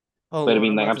Nick. Hold But I on,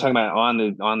 mean, I'm like about I'm talking to.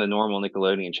 about on the normal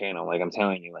Nickelodeon channel. Like I'm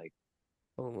telling you, like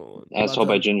Hold on, I'm As about Told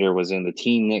by to. Ginger was in the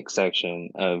Teen Nick section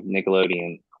of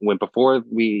Nickelodeon when before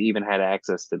we even had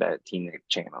access to that Teen Nick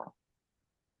channel.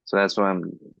 So that's what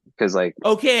I'm because like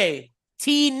Okay,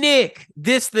 T Nick,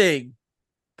 this thing,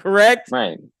 correct,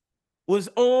 right. was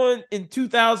on in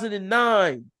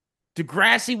 2009.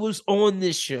 Degrassi was on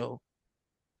this show.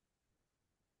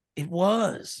 It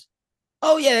was.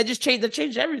 Oh yeah, that just changed. That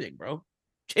changed everything, bro.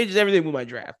 Changes everything with my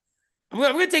draft. I'm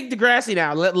gonna take Degrassi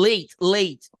now.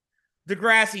 Late.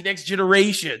 Degrassi, Next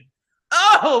Generation.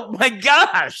 Oh my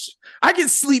gosh, I can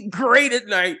sleep great at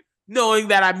night knowing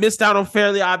that I missed out on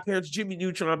Fairly Odd Parents, Jimmy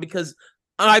Neutron because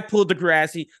I pulled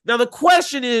Degrassi. Now the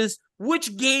question is,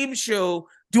 which game show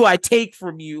do I take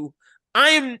from you?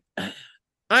 I'm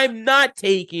not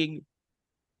taking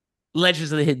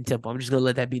Legends of the Hidden Temple. I'm just gonna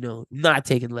let that be known. Not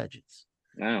taking Legends.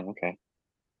 Oh, okay.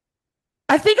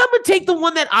 I think I'm gonna take the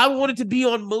one that I wanted to be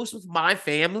on most with my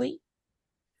family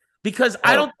because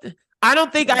Oh, I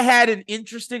don't think I yeah. had an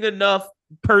interesting enough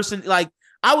person. Like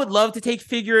I would love to take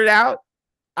Figure It Out.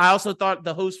 I also thought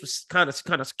the host was kind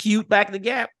of cute back in the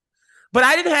gap, but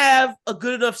I didn't have a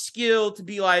good enough skill to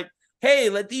be like, hey,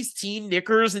 let these teen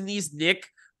Nickers and these Nick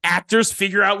actors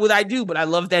figure out what I do. But I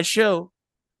love that show.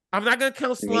 I'm not gonna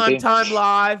count Me Slime too. Time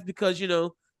Live because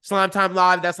Slime Time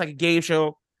Live, that's like a game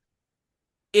show.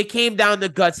 It came down to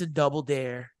Guts and Double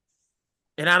Dare.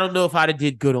 And I don't know if I'd have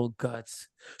did good on Guts.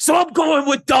 So I'm going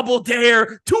with Double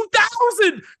Dare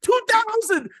 2000,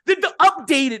 2000, the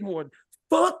updated one.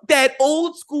 Fuck that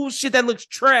old school shit that looks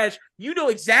trash. You know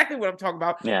exactly what I'm talking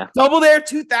about. Yeah. Double Dare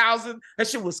 2000. That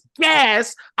shit was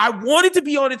gas. I wanted to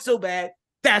be on it so bad.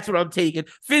 That's what I'm taking.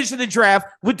 Finishing the draft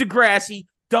with Degrassi,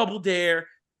 Double Dare,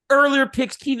 earlier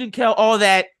picks, Keenan Kell, all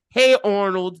that. Hey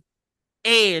Arnold,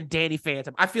 and Danny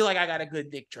Phantom. I feel like I got a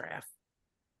good Nick draft.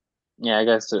 Yeah, I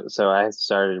guess so. So I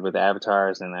started with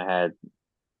avatars, and I had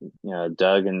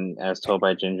Doug and As Told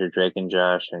by Ginger, Drake and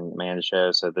Josh, and Amanda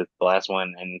Show. So the last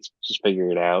one, and it's just Figure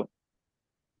It Out.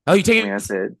 Oh, you I take mean, it? that's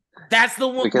it. That's the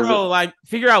one, Because bro. Like,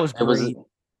 Figure Out was it was great.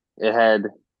 it had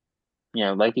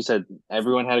like you said,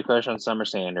 everyone had a crush on Summer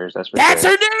Sanders. That's for That's her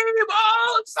sure. name.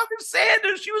 Oh, Summer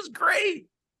Sanders. She was great.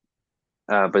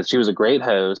 But she was a great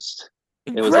host.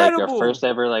 It was like our Incredible. first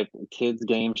ever like kids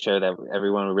game show that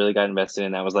everyone really got invested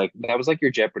in. That was like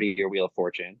your Jeopardy, your Wheel of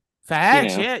Fortune, you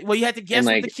Facts. know. Yeah. Well, you had to And guess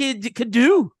what the like kid could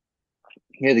do.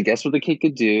 you had to guess what the kid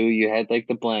could do. You had like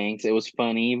the blanks. It was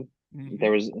funny. Mm-hmm.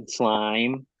 There was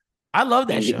slime, I love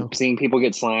that and show. seeing people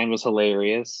get slimed was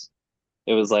hilarious.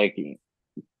 It was like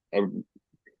a,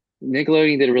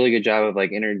 Nickelodeon did a really good job of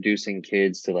like introducing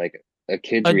kids to like a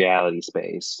kid's Uh, reality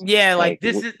space. yeah, like Like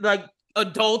this is like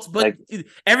adults, but like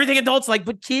everything adults like,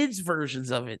 but kids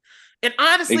versions of it. And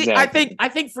honestly, exactly. I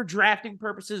think for drafting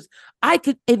purposes, I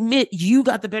could admit you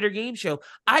got the better game show.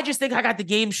 I just think I got the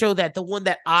game show that the one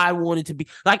that I wanted to be.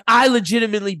 Like I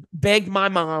legitimately begged my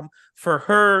mom for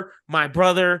her, my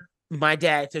brother, my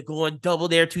dad to go on Double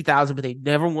Dare 2000, but they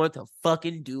never wanted to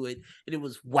fucking do it. And it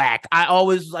was whack. I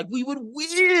always was like, we would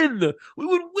win. We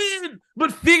would win.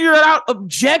 But figure it out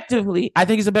objectively, I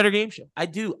think it's a better game show. I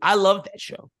do. I love that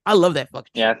show. I love that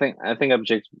fucking Yeah, show. I think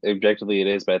objectively it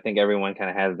is, but I think everyone kind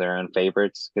of has their own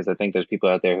favorites because I think there's people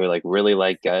out there who like really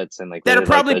like Guts and like That are really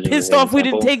like probably Legends of pissed the Hidden off we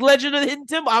didn't Temple take Legend of the Hidden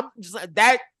Temple. I'm just like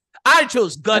that. I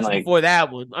chose and Guts like before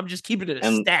that one. I'm just keeping it a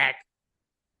and stack.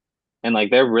 and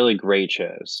like they're really great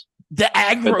shows. The But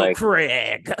aggro like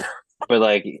Craig. but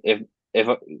like if if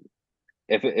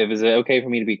it's okay for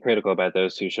me to be critical about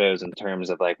those two shows in terms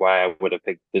of like why I would have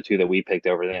picked the two that we picked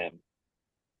over them,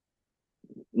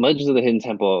 Legends of the Hidden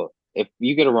Temple, if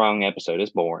you get a wrong episode,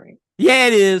 it's boring. Yeah,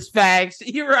 it is. Facts.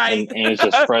 You're right. And it's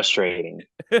just frustrating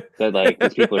that like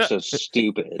these people are so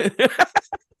stupid.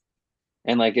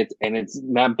 And like it's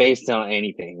not based on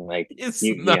anything. Like It's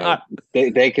you know, not.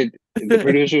 they could the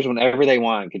producers whenever they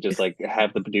want could just like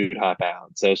have the dude hop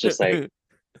out. So it's just like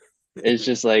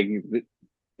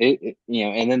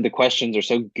and then the questions are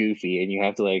so goofy and you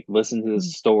have to like listen to the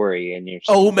story and you're just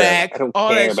like, I Omac, don't all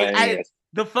care that about shit. any of this.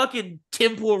 The fucking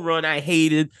temple run I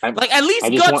hated. I Like at I least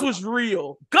just Guts want was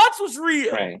real. Guts was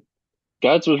real. right.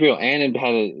 Guts was real and it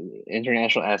had an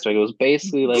international aspect. It was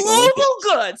basically like Global Olympics.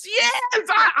 Guts. Yes,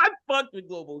 I fucked with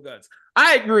Global Guts.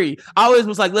 I agree. I always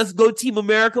was like, let's go Team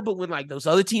America. But when like those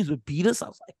other teams would beat us, I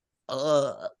was like,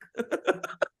 ugh.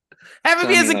 Having So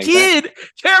me I as mean a like that kid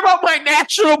care about my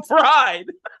national pride.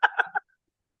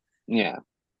 Yeah.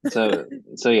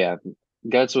 So yeah,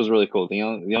 Guts was really cool. The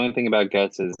only thing about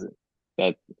Guts is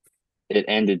that it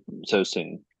ended so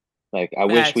soon. Like I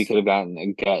wish we Facts. could have gotten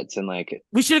a Guts in like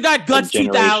We should have got a Guts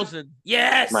generation. 2000.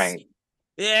 Yes. Right.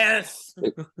 Yes.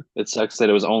 It, it sucks that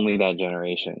it was only that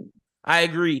generation. I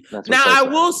agree. That's what Now, I sucks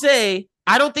about will it. say,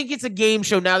 I don't think it's a game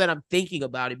show now that I'm thinking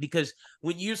about it, because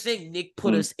when you're saying Nick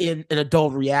put Hmm. us in an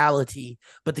adult reality,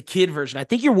 but the kid version, I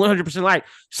think you're 100% right.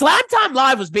 Slam Time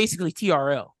Live was basically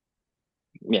TRL.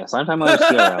 Yeah, Sometime Live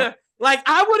CRL. Like,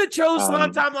 I would have chose Slam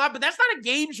Um, Time Live, but that's not a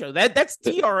game show. That's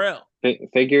TRL.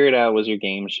 Figure It Out was your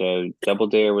game show. Double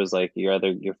Dare was like your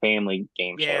family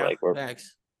game show. Yeah, Like we're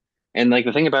facts. and like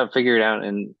the thing about Figure It Out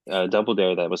and Double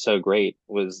Dare that was so great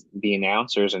was the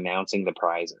announcers announcing the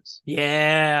prizes.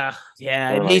 Yeah, yeah.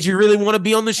 They It were made like, you really want to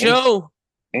be on the and show.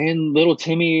 little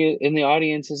Timmy in the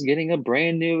audience is getting a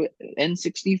brand new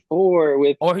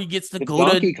N64 Or he gets to with go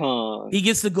to Donkey Kong. he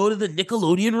gets to go to the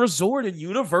Nickelodeon Resort in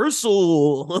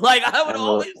Universal. Like, I would And we're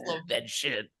always love that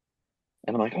shit.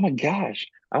 and I'm like, oh my gosh,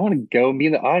 I want to go and be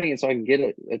in the audience so I can get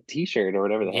a T-shirt or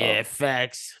whatever the Yeah, hell.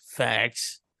 facts,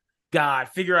 facts. God,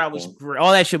 Figure Out was So, great.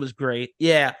 All that shit was great.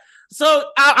 Yeah. So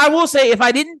I will say, if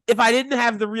I didn't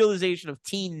have the realization of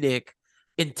Teen Nick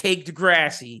and take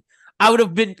Degrassi, I'd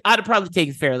have probably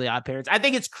taken Fairly Odd Parents. I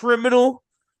think it's criminal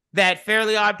that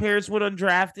Fairly Odd Parents went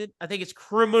undrafted. I think it's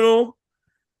criminal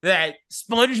that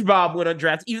SpongeBob went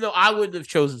undrafted, even though I wouldn't have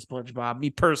chosen SpongeBob, me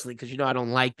personally, because I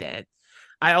don't like that.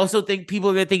 I also think people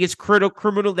are gonna think it's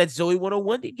criminal that Zoe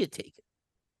 101 did get taken.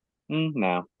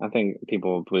 no, I think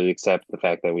people would accept the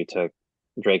fact that we took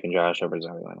Drake and Josh over Zoe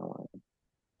 101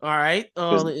 All right.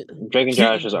 because Drake and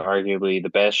Josh is arguably the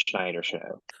best Schneider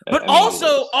show. But I mean, it also,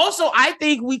 is. also, I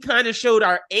think we kind of showed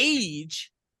our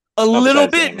age a Oh, little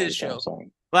besides the bit in this animated show, show.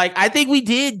 sorry. Like, I think we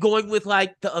did, going with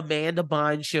like the Amanda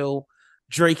Bynes show,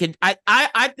 Drake, and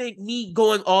I think me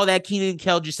going all that Keenan and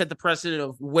Kel just set the precedent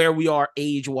of where we are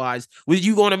age wise. With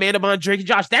you going Amanda Bynes, Drake, and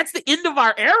Josh, that's the end of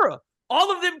our era. All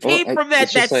of them Well, came from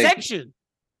it's that just like section.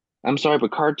 I'm sorry,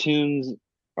 but cartoons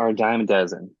are a dime a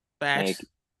dozen. Like Facts.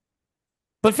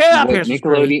 But Fairly Odd Parents was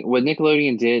great. What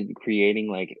Nickelodeon did, creating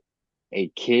like a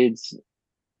kids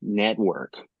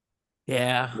network,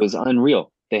 Yeah. was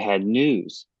unreal. They had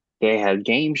news, they had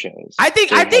game shows, I they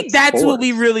had think that's what we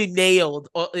sports, really nailed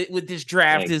with this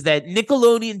draft, like is that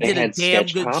Nickelodeon they did a had damn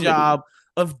sketch good comedy, job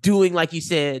of doing, like you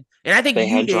said, and I think they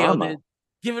you had nailed drama. it,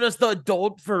 giving us the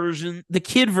adult version, the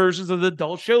kid versions of the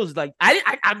adult shows. Like,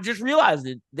 I'm just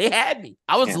realizing they had me.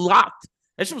 I was Yeah. locked.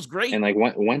 That shit was great. And like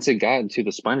once it got into the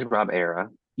SpongeBob era,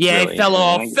 Yeah, it really, fell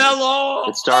off. Fell it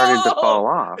off. started to Oh, fall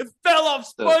off. it fell off.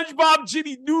 So SpongeBob,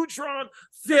 Jimmy Neutron,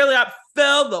 Fairly Odd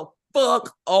fell the fuck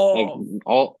like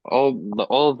off.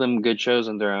 all of them good shows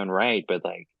in their own right, but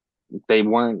like they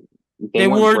weren't they They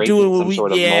weren't weren't doing breaking what some we.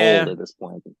 sort of mold Yeah. at this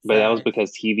point. But that was Fact.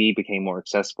 because TV became more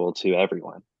accessible to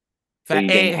everyone. So Fact. you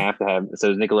didn't have to have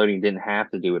so Nickelodeon didn't have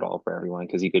to do it all for everyone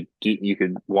because you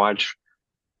could watch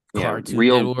Cartoon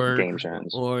real Network, game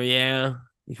shows. or yeah,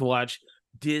 you can watch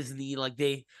Disney. Like,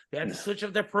 they had to switch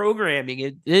up their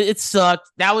programming. It sucked.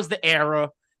 That was the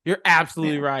era. You're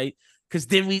absolutely Yeah. right. Because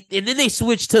then they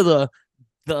switched to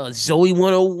the Zoe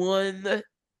 101,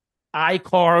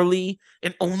 iCarly,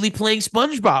 and only playing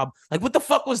SpongeBob. Like, what the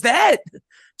fuck was that?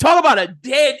 Talk about a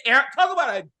dead era. Talk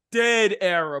about a dead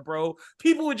era, bro.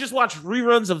 People would just watch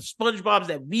reruns of SpongeBob's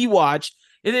that we watched,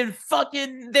 and then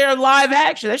fucking their live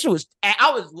action. That shit was.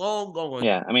 I was long gone.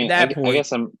 Yeah, I At mean, that I point.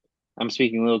 guess I'm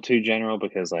speaking a little too general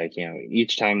because like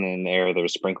each time in the era there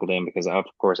was sprinkled in because of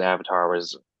course Avatar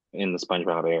was in the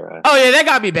SpongeBob era. Oh yeah, that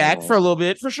got me back for Uh, a little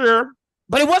bit, for sure.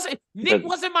 But it wasn't. Nick but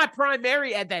wasn't my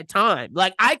primary at that time.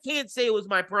 Like, I can't say it was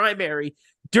my primary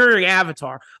during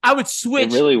Avatar. I would it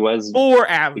switch really was for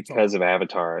Avatar. because of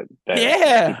Avatar that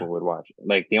Yeah. people would watch.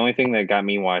 Like the only thing that got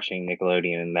me watching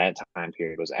Nickelodeon in that time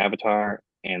period was Avatar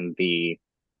and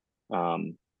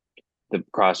um the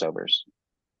crossovers.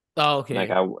 Oh, Like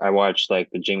okay. I watched like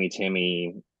the Jimmy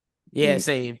Timmy Yeah,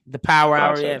 same. The Power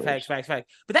Hour. Yeah, crossovers. facts, facts,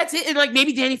 facts. But that's it. And like,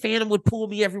 maybe Danny Phantom would pull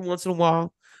me every once in a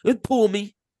while. It'd pull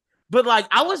me. But like,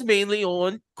 I was mainly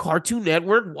on Cartoon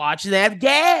Network watching that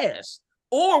gas,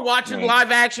 or watching Right.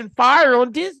 live action Fire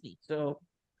on Disney. So,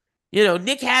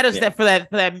 Nick had us Yeah. that for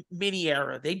that mini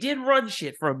era. They did run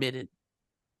shit for a minute.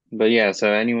 But yeah,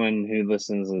 so anyone who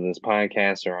listens to this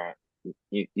podcast or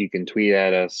you can tweet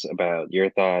at us about your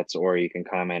thoughts or you can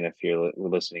comment if you're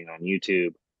listening on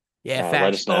YouTube. Yeah, Let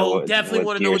facts. us know Oh, definitely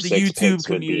want to know your what the six YouTube picks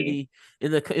would be. community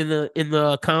in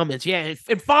the comments. Yeah,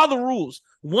 and follow the rules.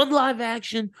 One live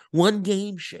action, one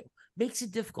game show. Makes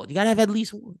it difficult. You gotta have at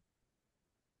least one.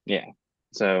 Yeah.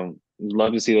 So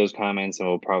love to see those comments and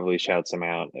we'll probably shout some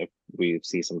out if we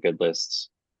see some good lists.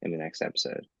 in the next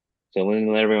episode. So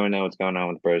let everyone know what's going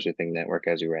on with Bros Who Think Network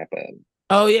as we wrap up.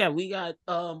 Oh yeah, we got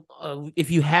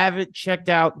if you haven't checked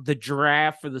out the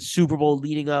draft for the Super Bowl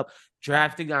leading up,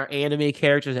 drafting our anime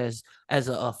characters as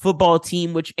a football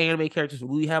team, which anime characters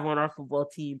we have on our football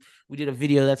team. We did a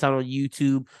video that's out on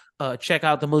YouTube. Check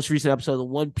out the most recent episode of the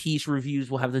One Piece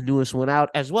reviews. We'll have the newest one out,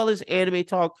 as well as anime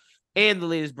talk and the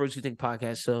latest Bros Who Think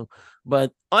podcast. So,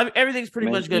 but everything's pretty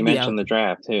much You going to be out mentioned the there.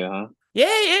 draft too, huh?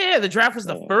 Yeah. The draft was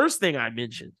the Yeah. first thing I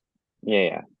mentioned.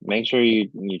 Yeah. Make sure you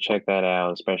check that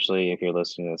out, especially if you're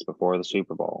listening to this before the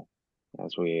Super Bowl,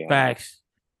 as we Facts.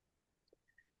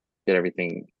 get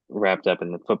everything wrapped up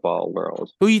in the football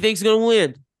world. Who you think's going to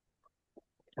win?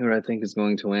 Who I think is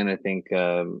going to win? I think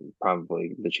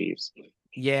probably the Chiefs.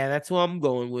 Yeah, that's who I'm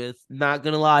going with. Not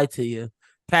gonna lie to you.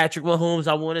 Patrick Mahomes,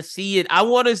 I want to see it. I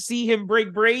want to see him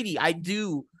break Brady. I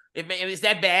do. Is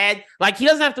that bad? Like, he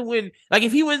doesn't have to win. Like,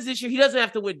 if he wins this year, he doesn't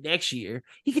have to win next year.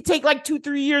 He could take like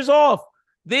 2-3 years off,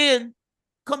 then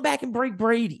come back and break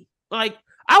Brady. Like,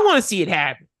 I want to see it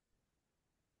happen.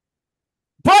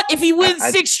 But if he wins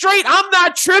 6 straight, I'm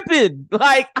not tripping.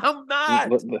 Like, I'm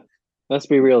not. Let's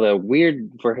be real though. Weird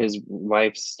for his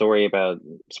wife's story about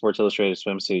Sports Illustrated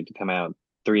swimsuit to come out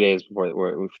 3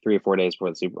 or 4 days before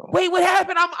the Super Bowl. Wait, what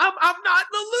happened? I'm not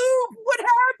in the loop. What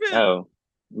happened? Oh,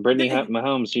 Brittany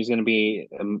Mahomes, she's going to be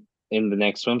in the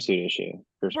next swimsuit issue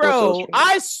for Sports Bro,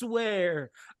 Illustrated.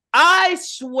 I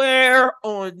swear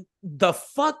on the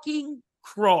fucking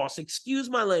cross, excuse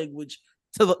my language,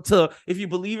 to if you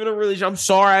believe in a religion, I'm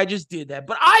sorry I just did that,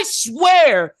 but I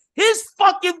swear his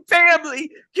fucking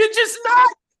family can just not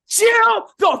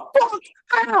chill the fuck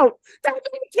out. That man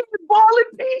can't ball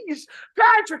in peace.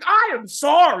 Patrick, I am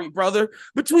sorry, brother.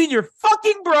 Between your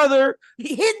fucking brother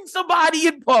hitting somebody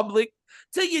in public,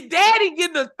 to your daddy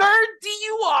getting a third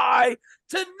DUI,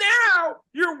 to now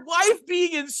your wife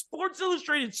being in Sports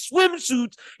Illustrated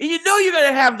swimsuits, and you know you're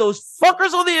gonna have those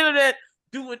fuckers on the internet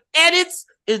doing edits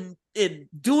and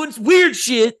doing weird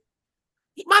shit.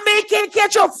 My man can't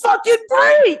catch a fucking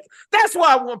break. That's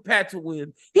why I want Pat to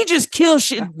win. He just kills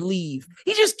shit and leave.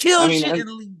 He just kills shit and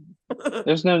leave.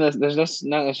 There's not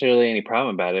necessarily any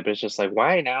problem about it, but it's just like,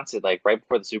 why announce it like right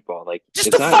before the Super Bowl? Like, just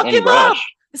it's to not fuck any him rush. up.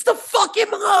 It's to fuck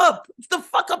him up. It's to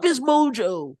fuck up his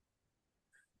mojo.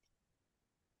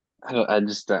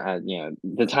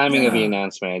 The timing of the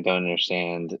announcement, I don't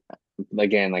understand.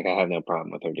 Again, like, I have no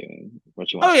problem with her doing what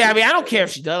she wants. Oh yeah, I mean, I don't care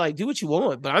if she does. Like, do what you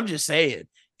want, but I'm just saying,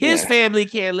 his family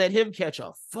can't let him catch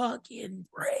a fucking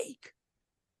break.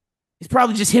 It's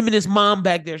probably just him and his mom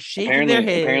back there shaking their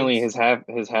heads. Apparently, his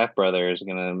half brother is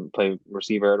gonna play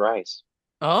receiver at Rice.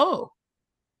 Oh,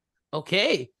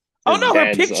 okay. Oh no,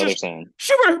 her pictures.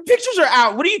 Sure, her pictures are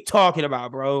out. What are you talking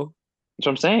about, bro? That's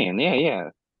what I'm saying. Yeah.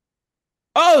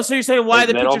 Oh, so you're saying why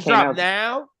the pictures dropped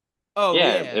now? Oh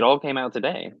yeah, it all came out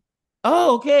today.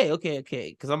 Oh, okay.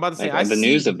 Because I'm about to say the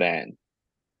news of that.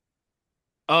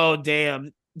 Oh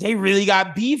damn, they really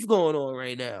got beef going on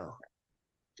right now.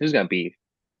 Who's got beef?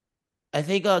 I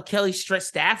think Kelly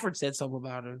Stafford said something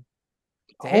about her.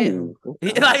 Damn. Oh,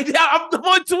 okay. Like, I'm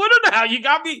on Twitter now. You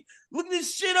got me looking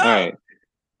this shit up. All right.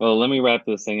 Well, let me wrap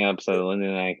this thing up so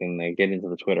Lyndon and I can get into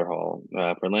the Twitter hole.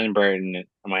 For Lyndon Burton,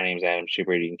 my name's Adam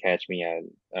Schubert. You can catch me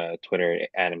at Twitter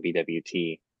at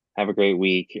AdamBWT. Have a great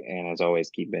week, and as always,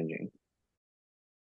 keep binging.